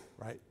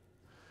 right?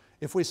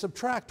 If we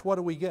subtract, what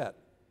do we get?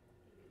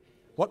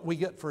 What we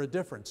get for a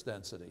difference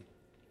density?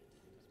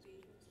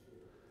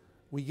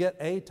 We get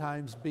a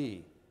times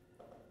b.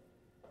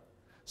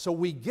 So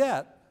we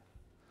get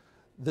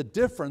the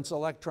difference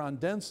electron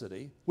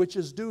density, which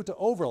is due to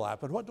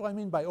overlap. And what do I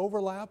mean by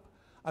overlap?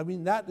 I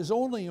mean that is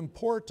only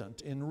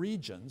important in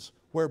regions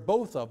where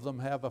both of them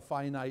have a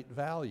finite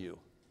value.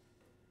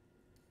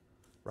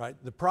 Right?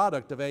 The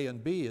product of A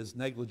and B is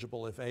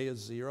negligible if A is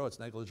 0, it's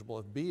negligible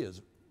if B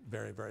is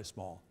very, very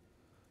small.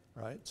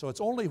 Right? So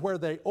it's only where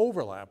they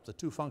overlap, the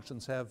two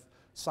functions have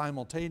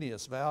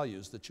simultaneous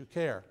values, that you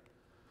care.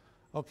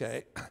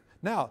 Okay,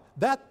 now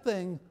that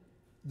thing,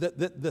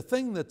 the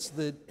thing that's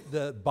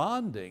the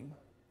bonding,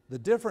 the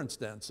difference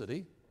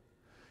density,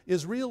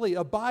 is really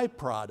a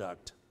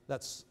byproduct.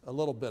 That's a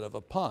little bit of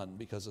a pun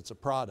because it's a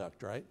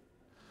product, right?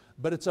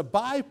 But it's a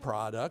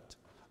byproduct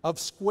of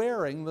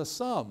squaring the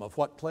sum of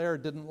what Claire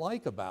didn't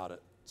like about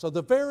it. So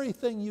the very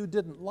thing you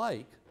didn't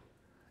like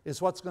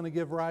is what's going to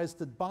give rise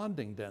to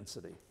bonding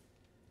density.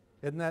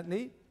 Isn't that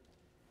neat?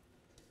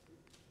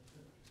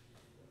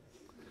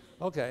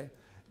 Okay,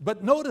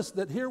 but notice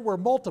that here we're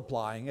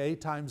multiplying A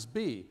times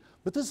B.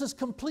 But this is a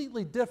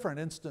completely different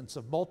instance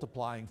of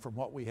multiplying from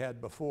what we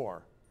had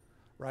before.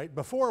 Right?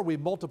 Before we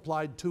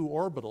multiplied two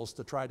orbitals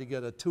to try to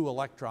get a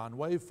 2-electron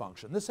wave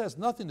function. This has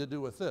nothing to do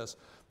with this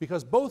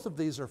because both of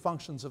these are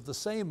functions of the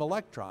same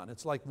electron.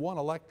 It's like 1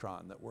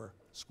 electron that we're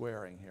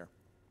squaring here.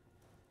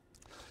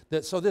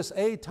 So this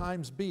A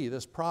times B,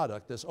 this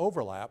product, this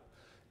overlap,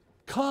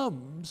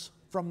 comes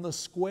from the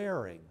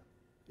squaring.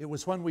 It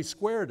was when we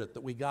squared it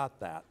that we got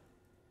that.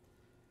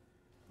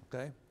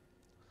 Okay?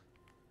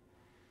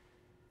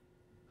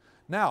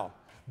 Now,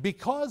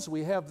 because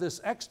we have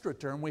this extra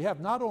term, we have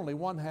not only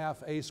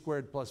 1/2 a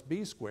squared plus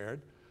b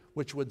squared,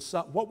 which would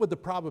sum, what would the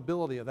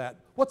probability of that?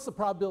 What's the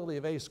probability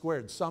of a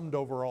squared summed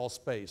over all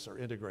space or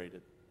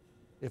integrated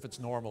if it's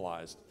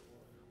normalized?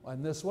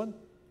 And this one?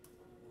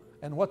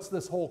 And what's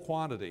this whole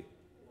quantity?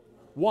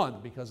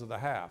 1 because of the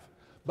half.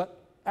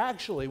 But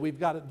actually, we've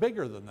got it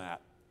bigger than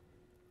that,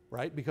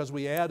 right? Because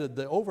we added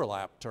the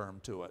overlap term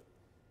to it,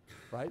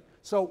 right?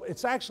 So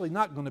it's actually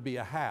not going to be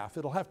a half.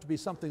 It'll have to be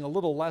something a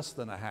little less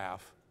than a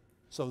half,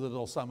 so that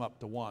it'll sum up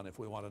to 1 if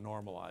we want to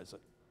normalize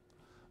it.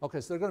 Okay,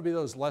 so there are going to be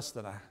those less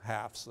than a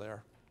halves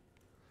there.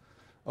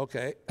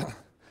 Okay,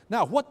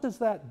 now what does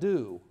that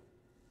do?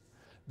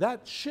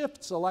 That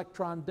shifts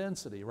electron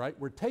density, right?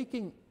 We're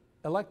taking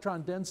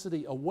electron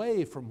density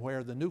away from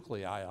where the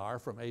nuclei are,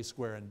 from A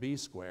square and B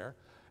square.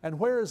 And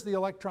where is the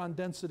electron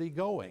density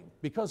going?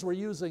 Because we're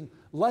using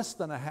less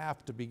than a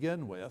half to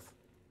begin with,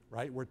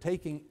 right? We're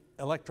taking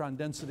electron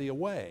density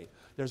away.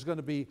 There's going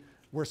to be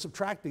we're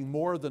subtracting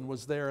more than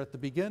was there at the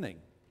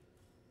beginning,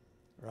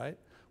 right?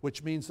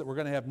 Which means that we're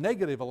going to have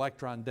negative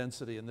electron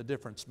density in the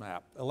difference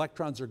map.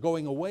 Electrons are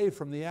going away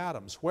from the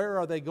atoms. Where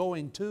are they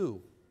going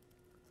to?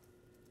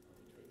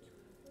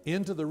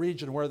 Into the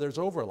region where there's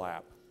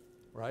overlap,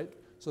 right?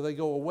 So they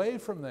go away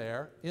from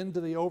there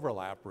into the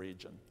overlap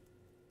region.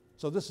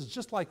 So this is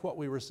just like what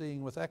we were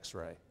seeing with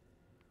X-ray.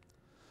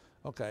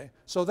 Okay,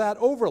 so that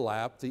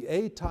overlap, the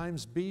A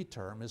times B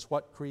term, is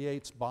what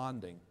creates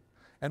bonding.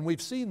 And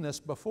we've seen this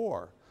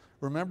before.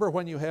 Remember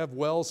when you have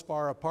wells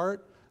far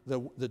apart,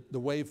 the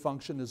wave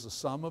function is the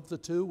sum of the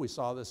two. We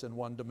saw this in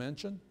 1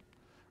 dimension,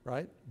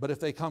 right? But if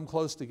they come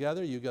close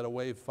together, you get a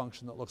wave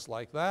function that looks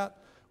like that,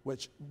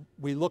 which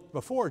we looked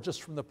before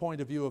just from the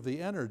point of view of the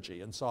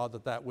energy and saw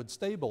that that would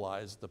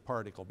stabilize the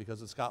particle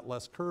because it's got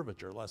less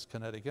curvature, less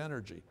kinetic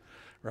energy,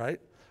 right?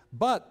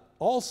 But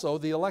also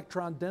the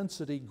electron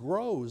density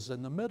grows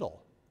in the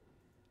middle.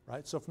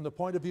 Right? So from the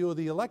point of view of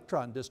the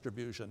electron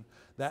distribution,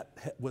 that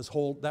was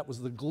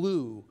the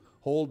glue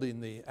holding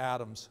the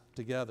atoms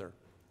together.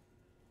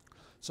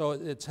 So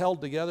it's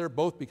held together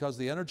both because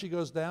the energy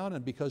goes down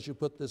and because you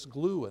put this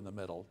glue in the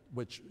middle,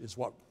 which is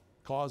what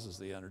causes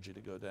the energy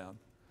to go down.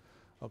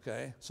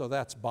 Okay, so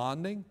that's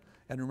bonding.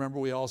 And remember,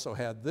 we also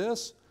had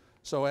this.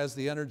 So as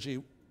the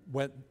energy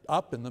went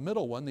up in the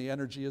middle one, the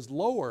energy is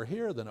lower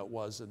here than it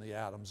was in the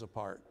atoms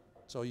apart.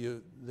 So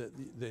the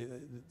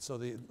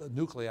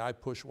nuclei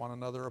push one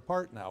another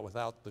apart now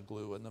without the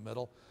glue in the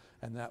middle,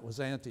 and that was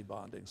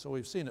antibonding. So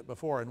we've seen it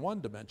before in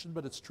 1 dimension,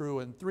 but it's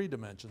true in 3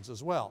 dimensions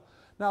as well.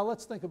 Now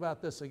let's think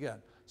about this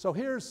again. So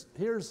here's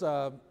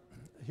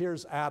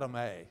atom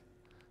A.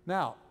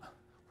 Now,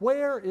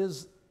 where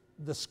is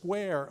the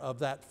square of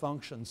that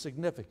function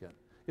significant?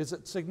 Is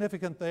it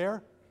significant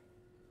there?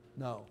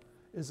 No.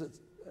 Is it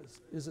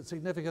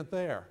significant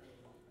there?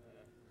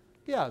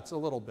 Yeah, it's a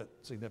little bit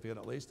significant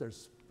at least.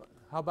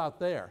 How about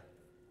there?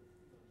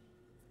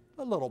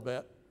 A little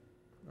bit,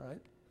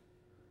 right?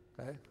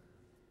 Okay.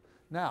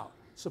 Now,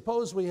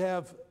 suppose we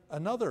have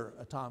another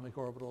atomic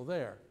orbital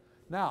there.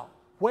 Now,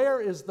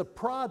 where is the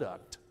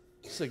product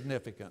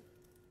significant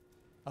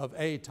of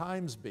A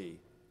times B?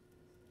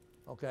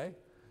 Okay?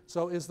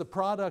 So is the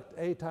product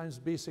A times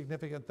B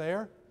significant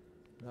there?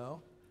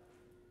 No.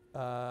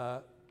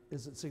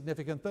 Is it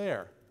significant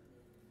there?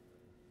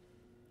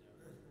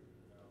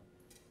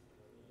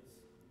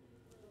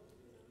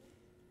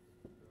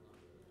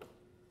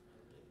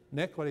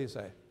 Nick, what do you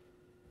say?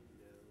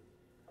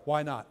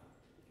 Why not?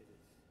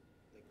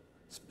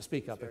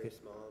 Speak up. Very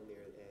small near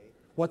A.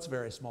 What's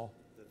very small?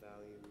 The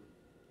value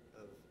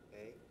of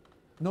A.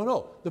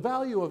 No. The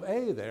value of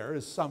A there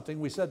is something,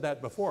 we said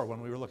that before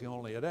when we were looking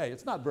only at A.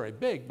 It's not very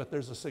big, but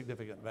there's a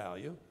significant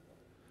value.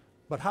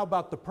 But how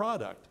about the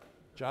product?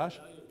 Josh?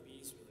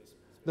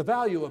 The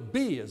value of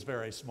B is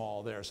very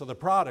small there, so the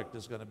product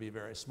is going to be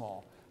very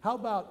small. How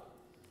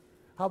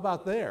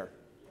about there?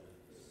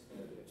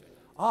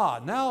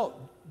 Now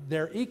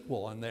they're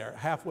equal, and they're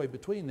halfway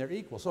between, they're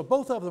equal. So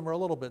both of them are a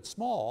little bit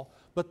small,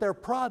 but their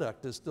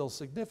product is still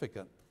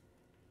significant,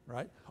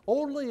 right?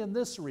 Only in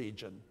this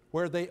region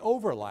where they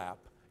overlap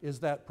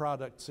is that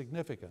product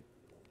significant.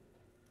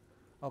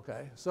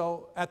 Okay,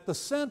 so at the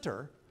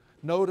center,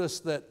 notice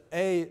that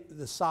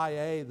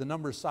the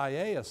number psi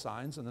A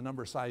assigns and the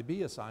number psi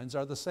B assigns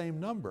are the same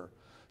number.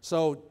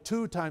 So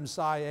 2 times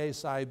psi A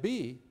psi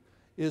B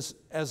is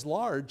as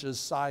large as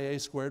psi A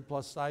squared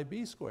plus psi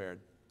B squared,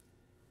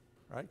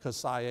 right? Because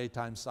psi A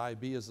times psi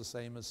B is the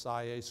same as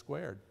psi A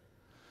squared.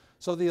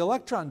 So the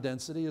electron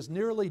density is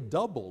nearly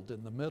doubled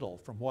in the middle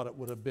from what it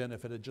would have been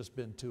if it had just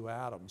been 2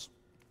 atoms.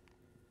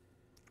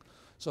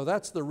 So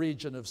that's the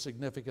region of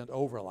significant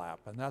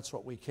overlap, and that's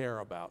what we care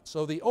about.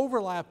 So the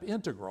overlap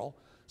integral,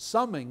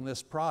 summing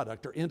this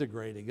product or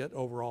integrating it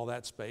over all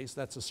that space,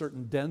 that's a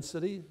certain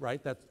density,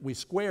 right? That we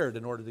squared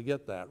in order to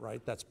get that,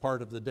 right? That's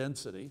part of the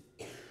density.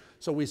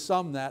 So we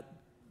sum that,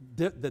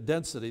 the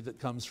density that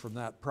comes from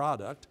that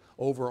product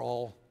over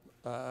all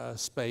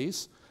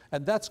space,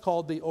 and that's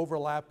called the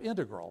overlap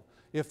integral.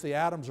 If the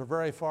atoms are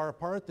very far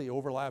apart, the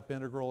overlap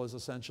integral is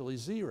essentially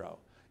 0.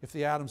 If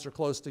the atoms are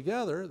close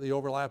together, the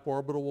overlap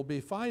orbital will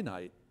be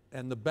finite.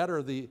 And the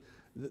better the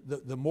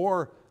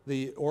more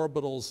the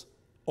orbitals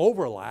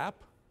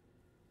overlap,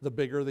 the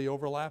bigger the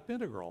overlap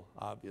integral,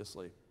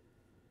 obviously.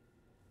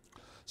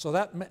 So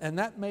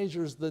that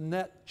measures the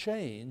net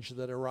change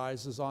that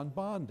arises on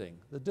bonding,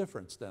 the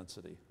difference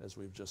density, as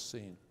we've just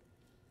seen.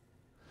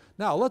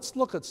 Now let's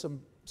look at some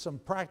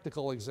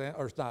practical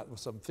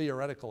some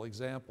theoretical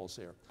examples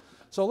here.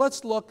 So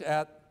let's look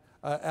at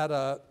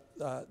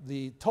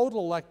the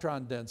total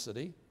electron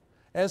density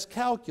as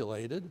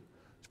calculated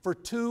for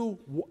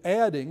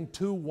adding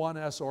 2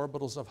 1s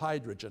orbitals of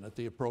hydrogen at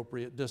the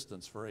appropriate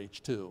distance for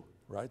H2,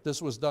 right?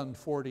 This was done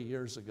 40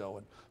 years ago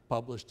and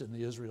published in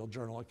the Israel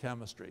Journal of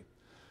Chemistry.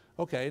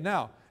 Okay,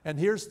 now,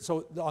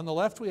 so on the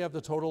left we have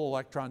the total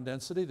electron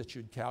density that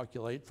you'd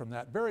calculate from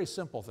that very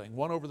simple thing,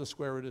 1 over the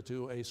square root of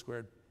 2a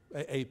squared,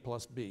 a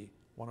plus b,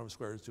 1 over the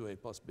square root of 2a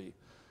plus b.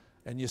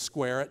 And you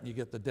square it and you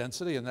get the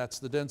density, and that's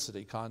the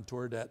density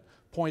contoured at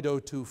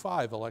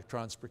 0.025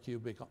 electrons per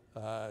cubic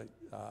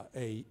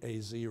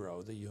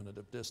A0, the unit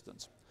of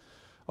distance.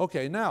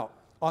 Okay, now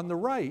on the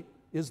right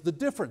is the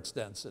difference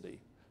density.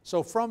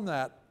 So from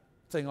that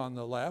thing on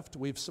the left,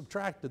 we've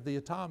subtracted the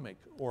atomic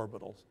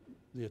orbitals,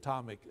 the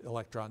atomic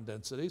electron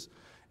densities,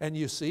 and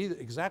you see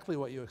exactly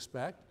what you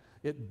expect.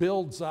 It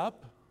builds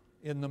up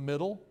in the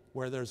middle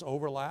where there's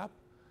overlap,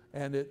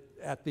 and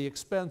at the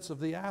expense of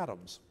the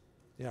atoms.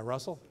 Yeah,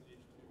 Russell?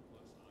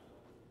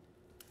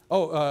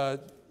 I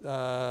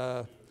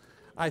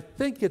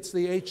think it's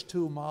the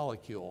H2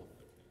 molecule.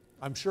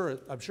 I'm sure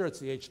it's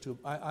the H2.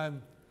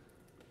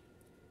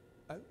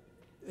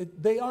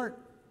 They aren't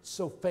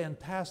so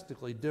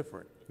fantastically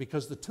different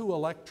because the 2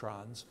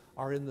 electrons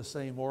are in the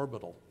same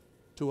orbital.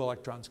 2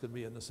 electrons can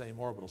be in the same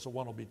orbital, so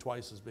one will be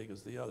twice as big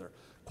as the other.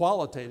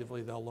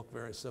 Qualitatively, they'll look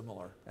very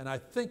similar. And I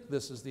think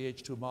this is the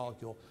H2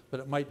 molecule, but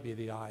it might be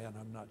the ion,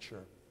 I'm not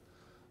sure.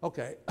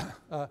 Okay,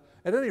 at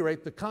any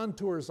rate, the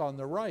contours on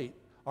the right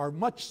are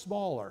much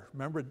smaller.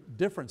 Remember,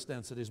 difference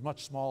density is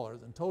much smaller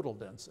than total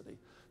density.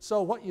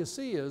 So what you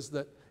see is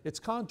that it's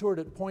contoured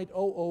at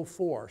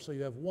 0.004. So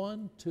you have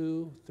 1,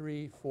 2,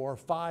 3, 4,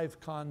 5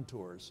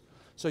 contours.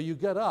 So you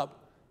get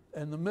up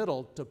in the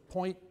middle to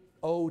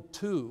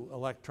 0.02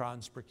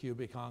 electrons per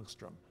cubic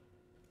angstrom.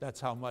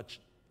 That's how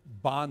much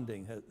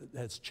bonding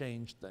has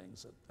changed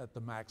things at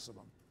the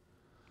maximum.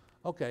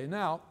 Okay,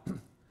 now,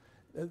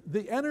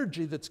 the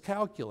energy that's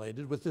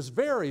calculated with this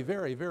very,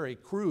 very, very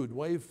crude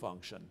wave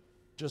function,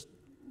 just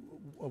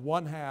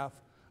 1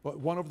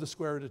 over the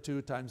square root of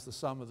 2 times the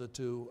sum of the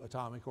 2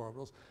 atomic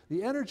orbitals.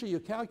 The energy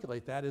you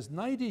calculate that is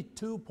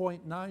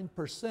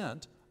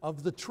 92.9%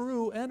 of the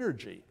true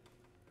energy.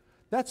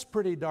 That's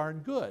pretty darn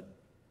good,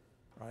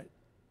 right?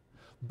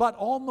 But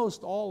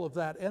almost all of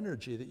that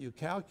energy that you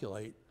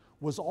calculate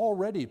was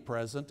already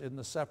present in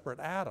the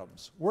separate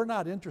atoms. We're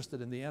not interested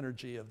in the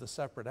energy of the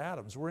separate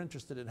atoms. We're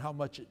interested in how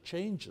much it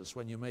changes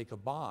when you make a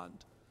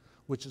bond,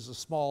 which is a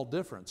small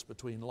difference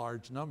between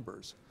large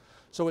numbers.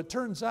 So it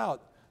turns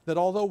out that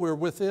although we're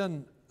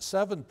within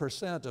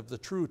 7% of the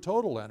true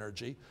total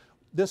energy,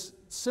 this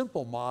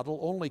simple model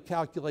only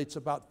calculates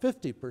about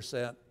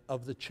 50%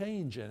 of the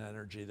change in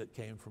energy that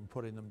came from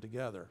putting them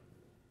together,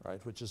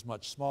 right, which is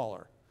much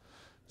smaller.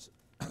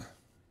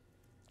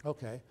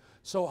 Okay,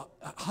 so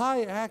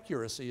high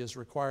accuracy is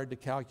required to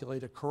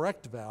calculate a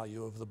correct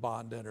value of the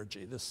bond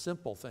energy. This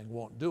simple thing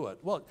won't do it.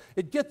 Well,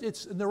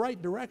 it's in the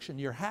right direction.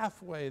 You're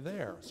halfway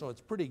there, so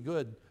it's a pretty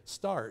good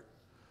start,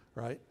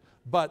 right?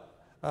 But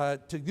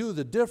to do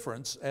the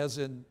difference, as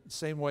in the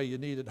same way you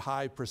needed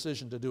high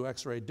precision to do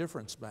X-ray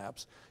difference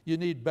maps, you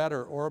need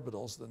better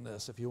orbitals than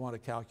this if you want to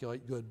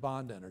calculate good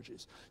bond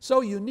energies. So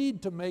you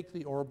need to make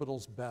the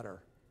orbitals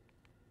better,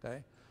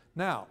 okay?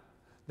 Now,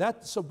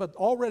 but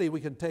already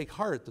we can take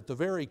heart that the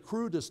very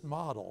crudest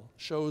model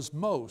shows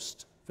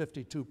most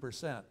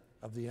 52%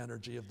 of the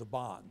energy of the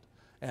bond,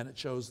 and it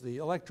shows the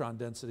electron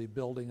density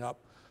building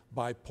up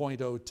by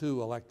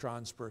 0.02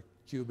 electrons per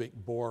cubic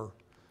Bohr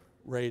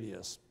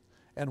radius.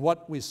 And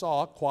what we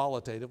saw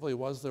qualitatively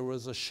was there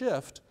was a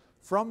shift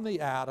from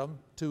the atom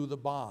to the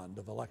bond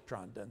of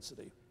electron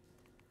density.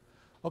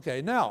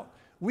 Okay, now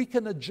we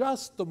can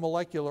adjust the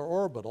molecular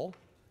orbital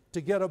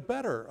to get a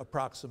better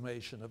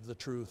approximation of the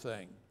true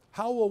thing.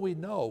 How will we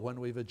know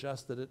when we've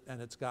adjusted it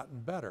and it's gotten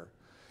better?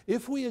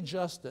 If we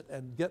adjust it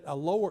and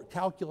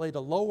calculate a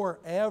lower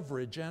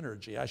average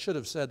energy, I should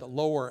have said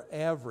lower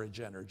average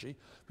energy,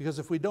 because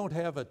if we don't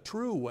have a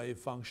true wave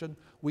function,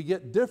 we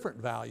get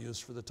different values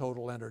for the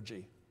total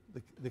energy.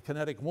 The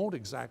kinetic won't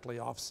exactly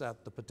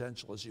offset the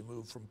potential as you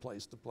move from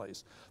place to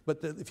place. But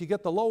if you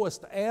get the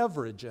lowest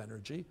average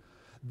energy,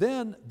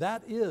 then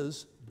that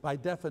is, by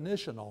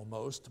definition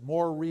almost,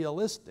 more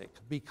realistic,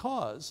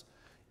 because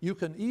you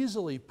can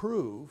easily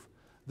prove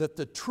that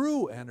the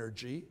true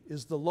energy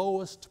is the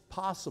lowest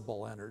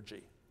possible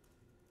energy.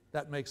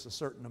 That makes a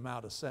certain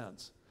amount of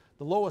sense.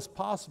 The lowest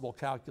possible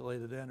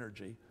calculated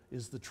energy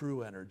is the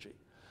true energy.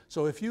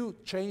 So if you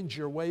change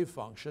your wave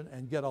function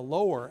and get a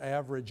lower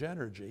average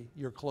energy,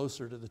 you're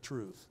closer to the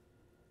truth,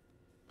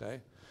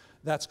 okay?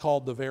 That's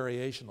called the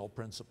variational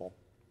principle.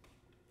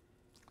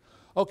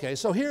 Okay,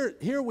 so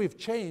here we've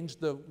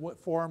changed the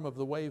form of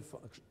the wave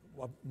function,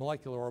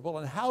 molecular orbital,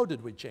 and how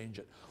did we change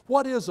it?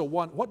 What does a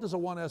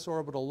 1s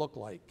orbital look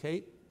like?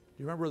 Kate, do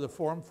you remember the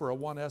form for a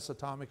 1s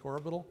atomic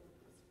orbital?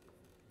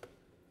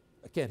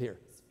 I can't hear.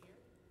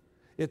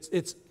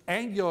 It's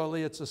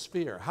angularly, it's a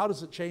sphere. How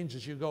does it change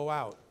as you go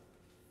out?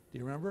 Do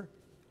you remember?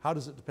 How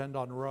does it depend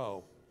on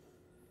rho?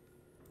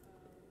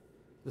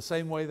 The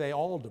same way they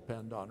all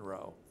depend on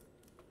rho.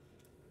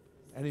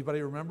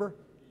 Anybody remember?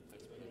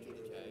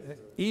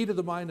 E to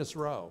the minus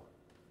rho.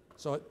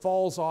 So it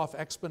falls off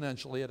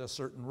exponentially at a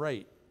certain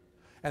rate.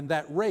 And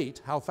that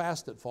rate, how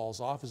fast it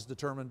falls off, is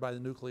determined by the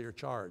nuclear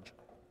charge.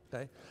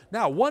 Okay?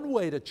 Now, one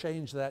way to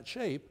change that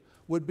shape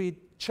would be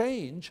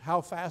change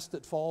how fast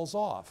it falls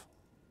off,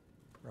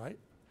 right?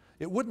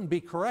 It wouldn't be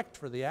correct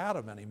for the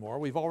atom anymore.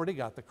 We've already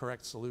got the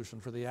correct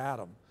solution for the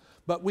atom.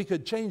 But we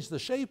could change the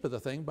shape of the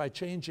thing by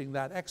changing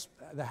that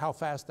how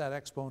fast that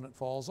exponent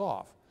falls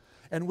off.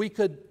 And we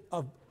could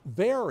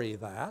vary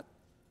that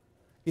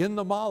in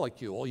the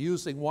molecule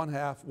using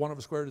 1/2, 1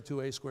 over square root of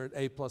 2a squared,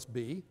 a plus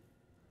b,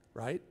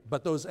 right?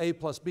 But those a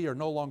plus b are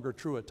no longer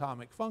true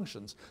atomic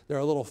functions. They're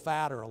a little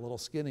fatter, a little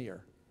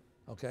skinnier,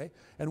 okay?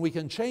 And we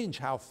can change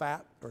how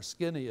fat or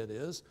skinny it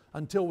is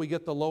until we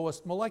get the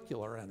lowest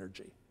molecular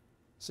energy.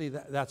 See,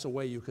 that's a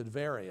way you could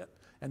vary it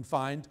and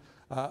find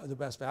the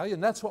best value.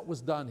 And that's what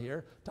was done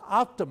here to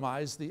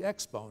optimize the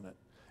exponent.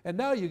 And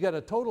now you get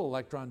a total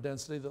electron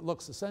density that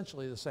looks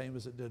essentially the same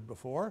as it did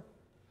before.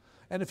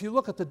 And if you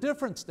look at the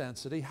difference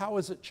density, how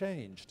has it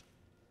changed?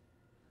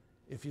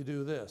 If you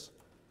do this.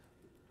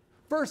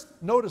 First,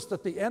 notice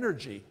that the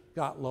energy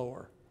got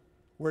lower.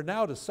 We're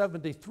now to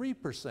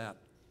 73%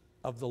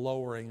 of the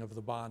lowering of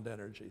the bond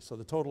energy. So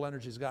the total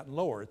energy has gotten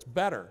lower. It's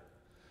better.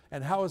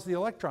 And how has the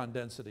electron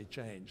density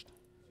changed?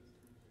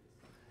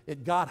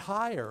 It got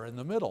higher in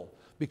the middle,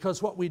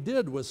 because what we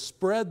did was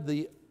spread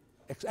the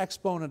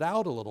exponent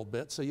out a little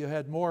bit so you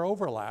had more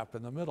overlap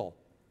in the middle,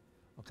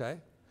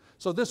 okay?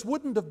 So this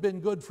wouldn't have been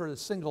good for a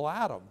single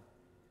atom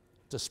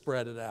to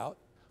spread it out,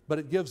 but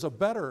it gives a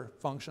better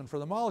function for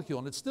the molecule,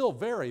 and it's still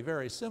very,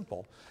 very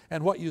simple.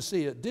 And what you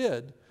see it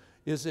did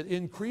is it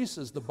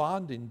increases the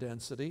bonding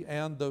density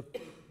and the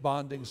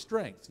bonding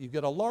strength. You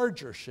get a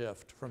larger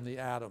shift from the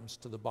atoms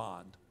to the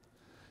bond.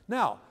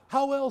 Now,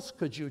 how else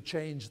could you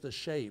change the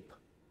shape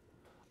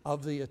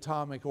of the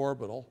atomic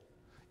orbital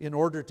in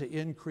order to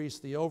increase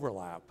the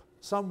overlap?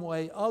 Some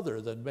way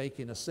other than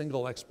making a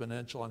single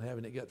exponential and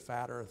having it get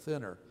fatter or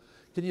thinner.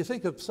 Can you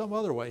think of some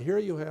other way? Here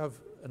you have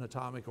an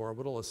atomic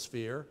orbital, a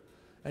sphere,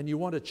 and you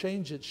want to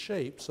change its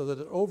shape so that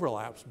it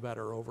overlaps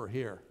better over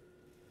here,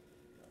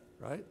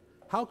 right?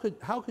 How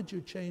could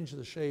you change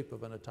the shape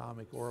of an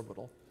atomic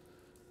orbital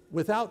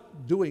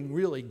without doing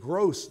really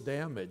gross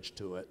damage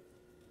to it,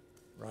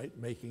 right?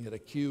 Making it a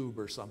cube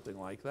or something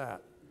like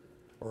that,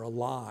 or a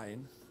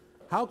line.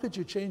 How could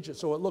you change it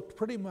so it looked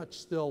pretty much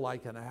still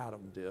like an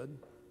atom did,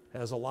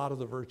 has a lot of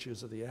the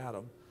virtues of the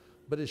atom,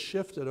 but is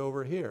shifted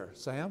over here?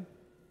 Sam?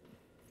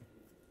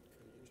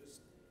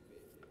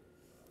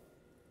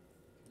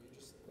 Can you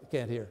just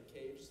can't hear.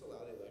 Can you just allow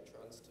the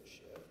electrons to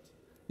shift?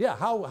 Yeah,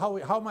 how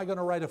am I going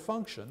to write a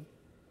function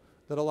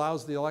that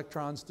allows the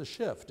electrons to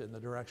shift in the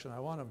direction I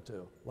want them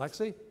to?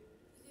 Lexi? You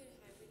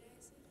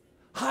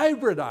could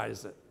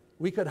hybridize it. Hybridize it.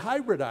 We could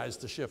hybridize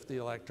to shift the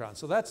electrons.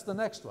 So that's the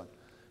next one.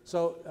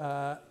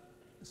 So,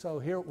 so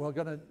here we're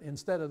going to,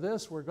 instead of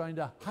this, we're going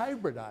to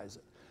hybridize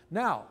it.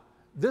 Now,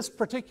 this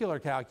particular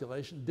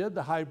calculation did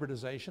the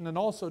hybridization and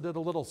also did a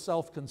little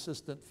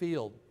self-consistent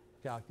field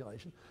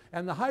calculation.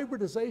 And the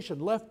hybridization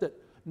left it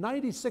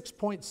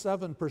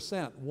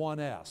 96.7%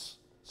 1s.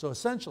 So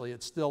essentially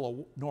it's still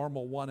a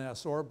normal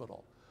 1s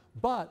orbital.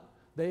 But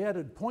they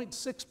added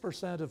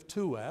 0.6% of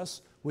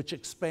 2s, which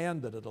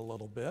expanded it a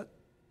little bit,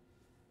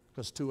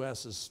 because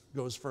 2s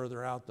goes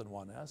further out than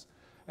 1s.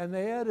 And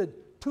they added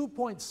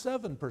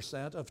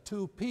 2.7% of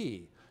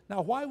 2p.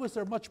 Now, why was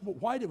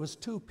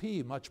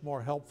 2p much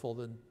more helpful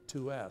than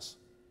 2s?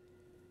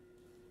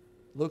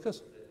 Lucas?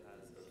 It has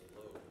those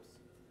lobes.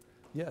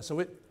 Yeah, so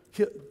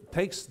it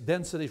takes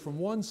density from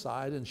one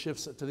side and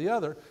shifts it to the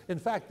other. In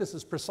fact, this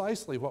is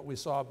precisely what we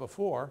saw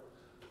before.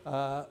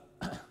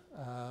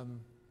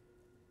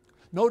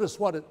 Notice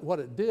what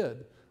it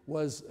did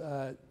was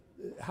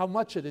how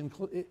much it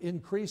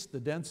increased the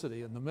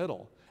density in the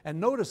middle. And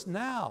notice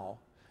now,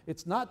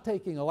 it's not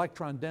taking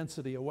electron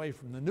density away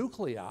from the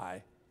nuclei,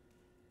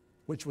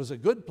 which was a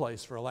good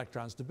place for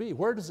electrons to be.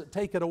 Where does it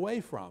take it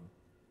away from?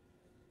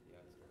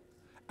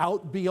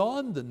 Out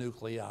beyond the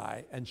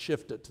nuclei and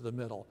shift it to the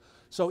middle.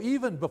 So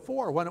even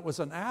before, when it was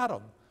an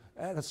atom,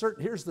 at a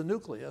certain, here's the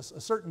nucleus,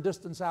 a certain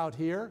distance out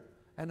here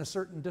and a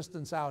certain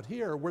distance out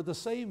here were the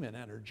same in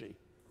energy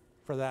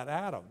for that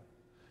atom.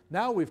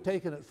 Now we've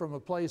taken it from a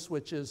place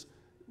which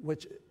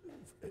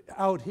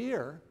out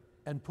here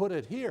and put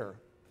it here,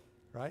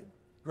 right?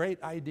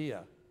 Great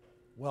idea.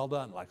 Well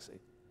done, Lexi.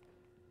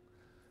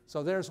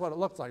 So there's what it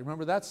looks like.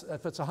 Remember, that's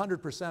if it's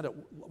 100% at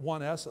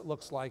 1s, it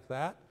looks like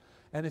that.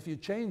 And if you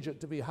change it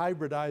to be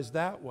hybridized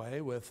that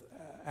way with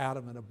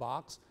atom in a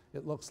box,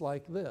 it looks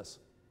like this,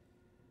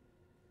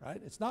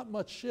 right? It's not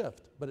much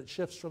shift, but it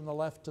shifts from the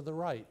left to the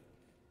right,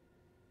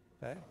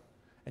 okay?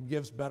 And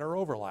gives better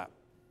overlap.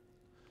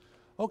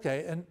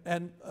 Okay,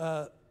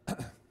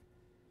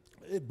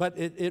 but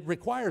it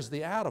requires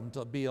the atom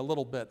to be a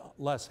little bit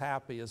less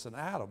happy as an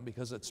atom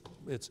because it's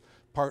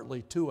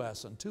partly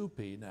 2s and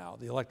 2p now.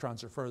 The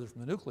electrons are further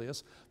from the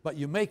nucleus, but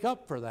you make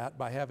up for that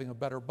by having a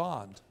better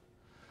bond.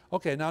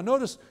 Okay, now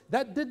notice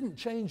that didn't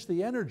change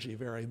the energy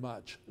very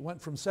much. It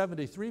went from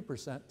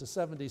 73% to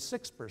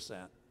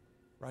 76%,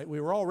 right?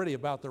 We were already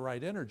about the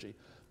right energy,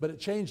 but it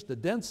changed the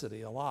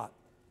density a lot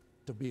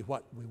to be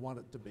what we want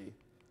it to be.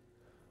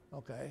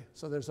 Okay,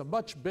 so there's a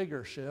much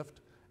bigger shift,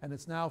 and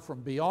it's now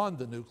from beyond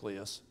the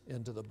nucleus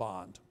into the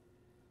bond,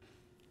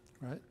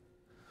 right?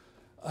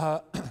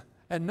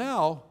 And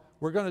now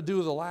we're going to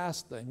do the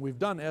last thing. We've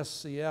done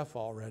SCF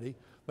already,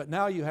 but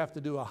now you have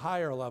to do a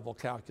higher level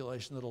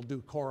calculation that'll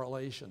do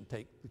correlation,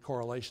 take the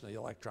correlation of the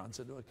electrons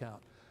into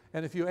account.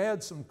 And if you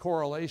add some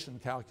correlation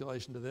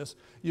calculation to this,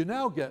 you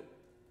now get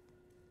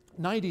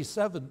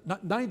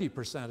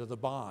 90% of the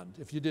bond.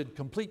 If you did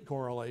complete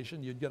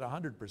correlation, you'd get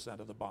 100%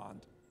 of the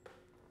bond.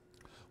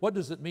 What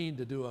does it mean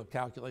to do a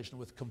calculation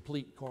with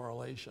complete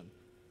correlation?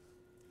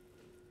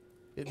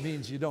 It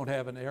means you don't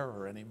have an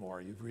error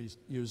anymore. You've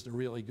used a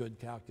really good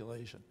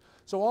calculation.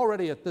 So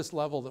already at this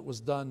level that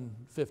was done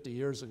 50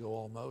 years ago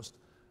almost,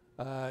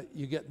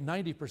 you get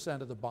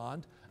 90% of the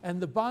bond. And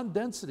the bond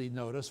density,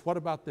 notice, what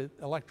about the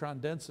electron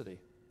density?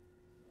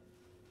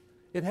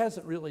 It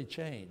hasn't really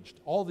changed.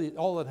 All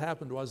that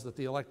happened was that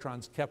the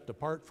electrons kept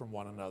apart from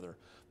one another,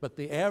 but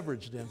the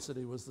average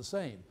density was the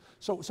same.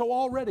 So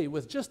already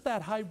with just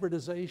that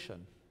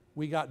hybridization,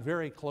 we got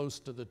very close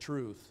to the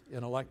truth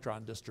in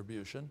electron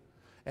distribution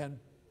and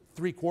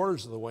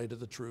 3/4 of the way to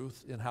the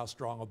truth in how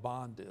strong a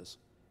bond is.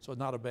 So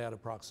not a bad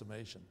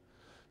approximation.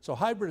 So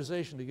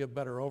hybridization to give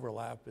better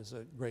overlap is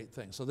a great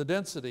thing. So the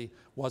density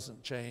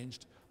wasn't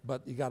changed,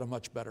 but you got a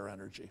much better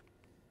energy.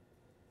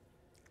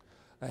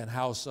 And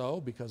how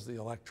so? Because the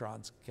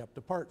electrons kept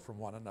apart from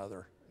one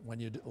another when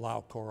you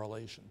allow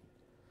correlation.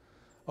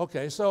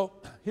 Okay, so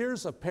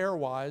here's a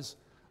pairwise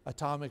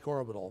atomic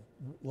orbital,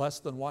 less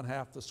than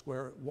 1/2 the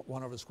square,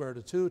 1 over the square root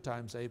of 2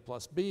 times a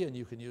plus b, and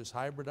you can use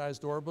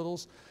hybridized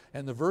orbitals.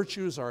 And the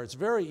virtues are it's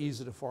very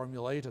easy to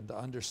formulate and to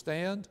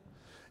understand,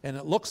 and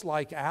it looks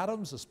like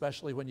atoms,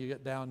 especially when you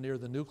get down near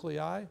the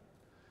nuclei.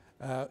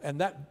 And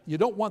that you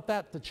don't want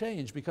that to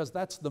change because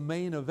that's the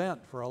main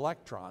event for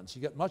electrons.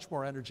 You get much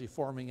more energy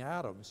forming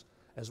atoms,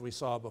 as we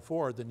saw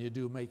before, than you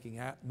do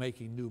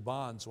making new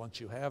bonds once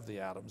you have the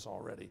atoms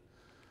already.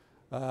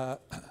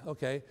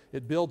 Okay,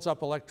 it builds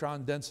up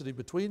electron density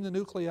between the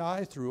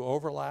nuclei through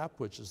overlap,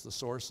 which is the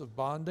source of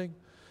bonding.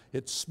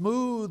 It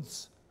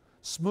smooths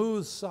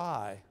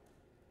psi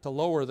to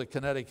lower the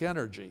kinetic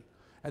energy.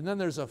 And then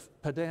there's a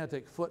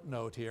pedantic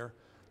footnote here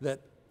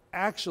that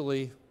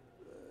actually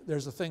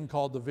there's a thing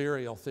called the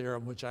virial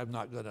theorem, which I'm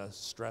not going to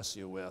stress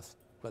you with,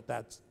 but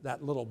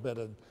that little bit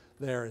of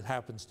there, it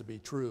happens to be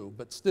true.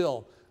 But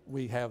still,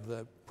 we have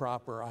the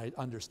proper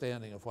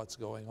understanding of what's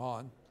going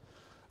on.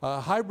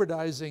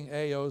 Hybridizing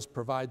AOs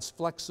provides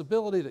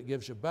flexibility that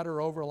gives you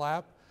better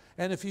overlap.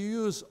 And if you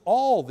use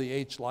all the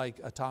H-like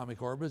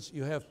atomic orbits,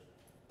 you have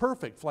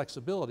perfect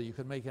flexibility. You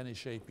can make any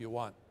shape you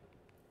want.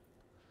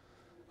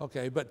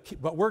 Okay,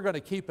 but we're going to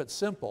keep it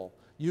simple.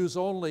 Use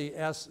only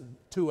 2s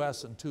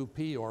and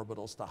 2p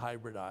orbitals to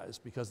hybridize,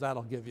 because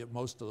that'll give you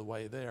most of the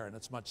way there, and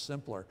it's much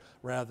simpler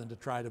rather than to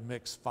try to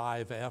mix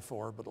 5f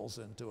orbitals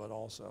into it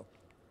also.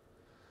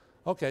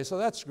 Okay, so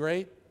that's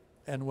great.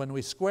 And when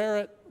we square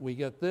it, we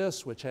get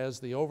this, which has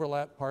the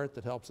overlap part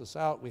that helps us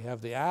out. We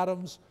have the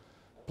atoms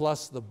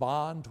plus the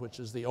bond, which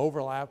is the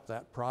overlap,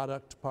 that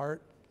product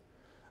part.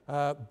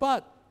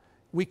 But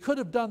we could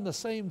have done the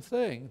same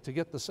thing to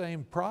get the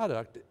same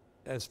product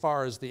as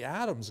far as the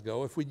atoms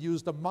go if we'd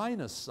used a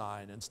minus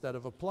sign instead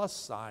of a plus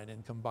sign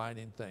in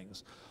combining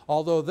things.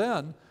 Although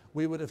then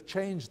we would have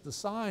changed the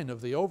sign of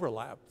the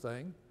overlap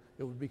thing.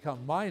 It would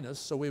become minus,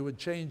 so we would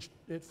change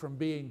it from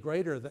being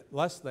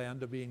less than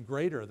to being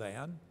greater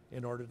than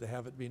in order to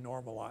have it be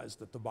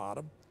normalized at the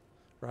bottom,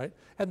 right?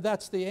 And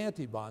that's the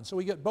antibond. So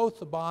we get both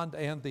the bond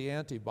and the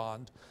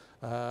antibond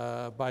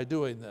by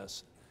doing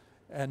this.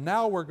 And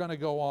now we're going to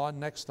go on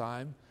next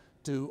time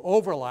to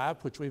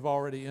overlap, which we've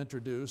already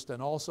introduced,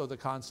 and also the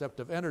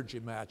concept of energy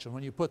match. And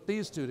when you put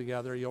these two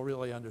together, you'll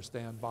really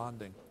understand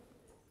bonding.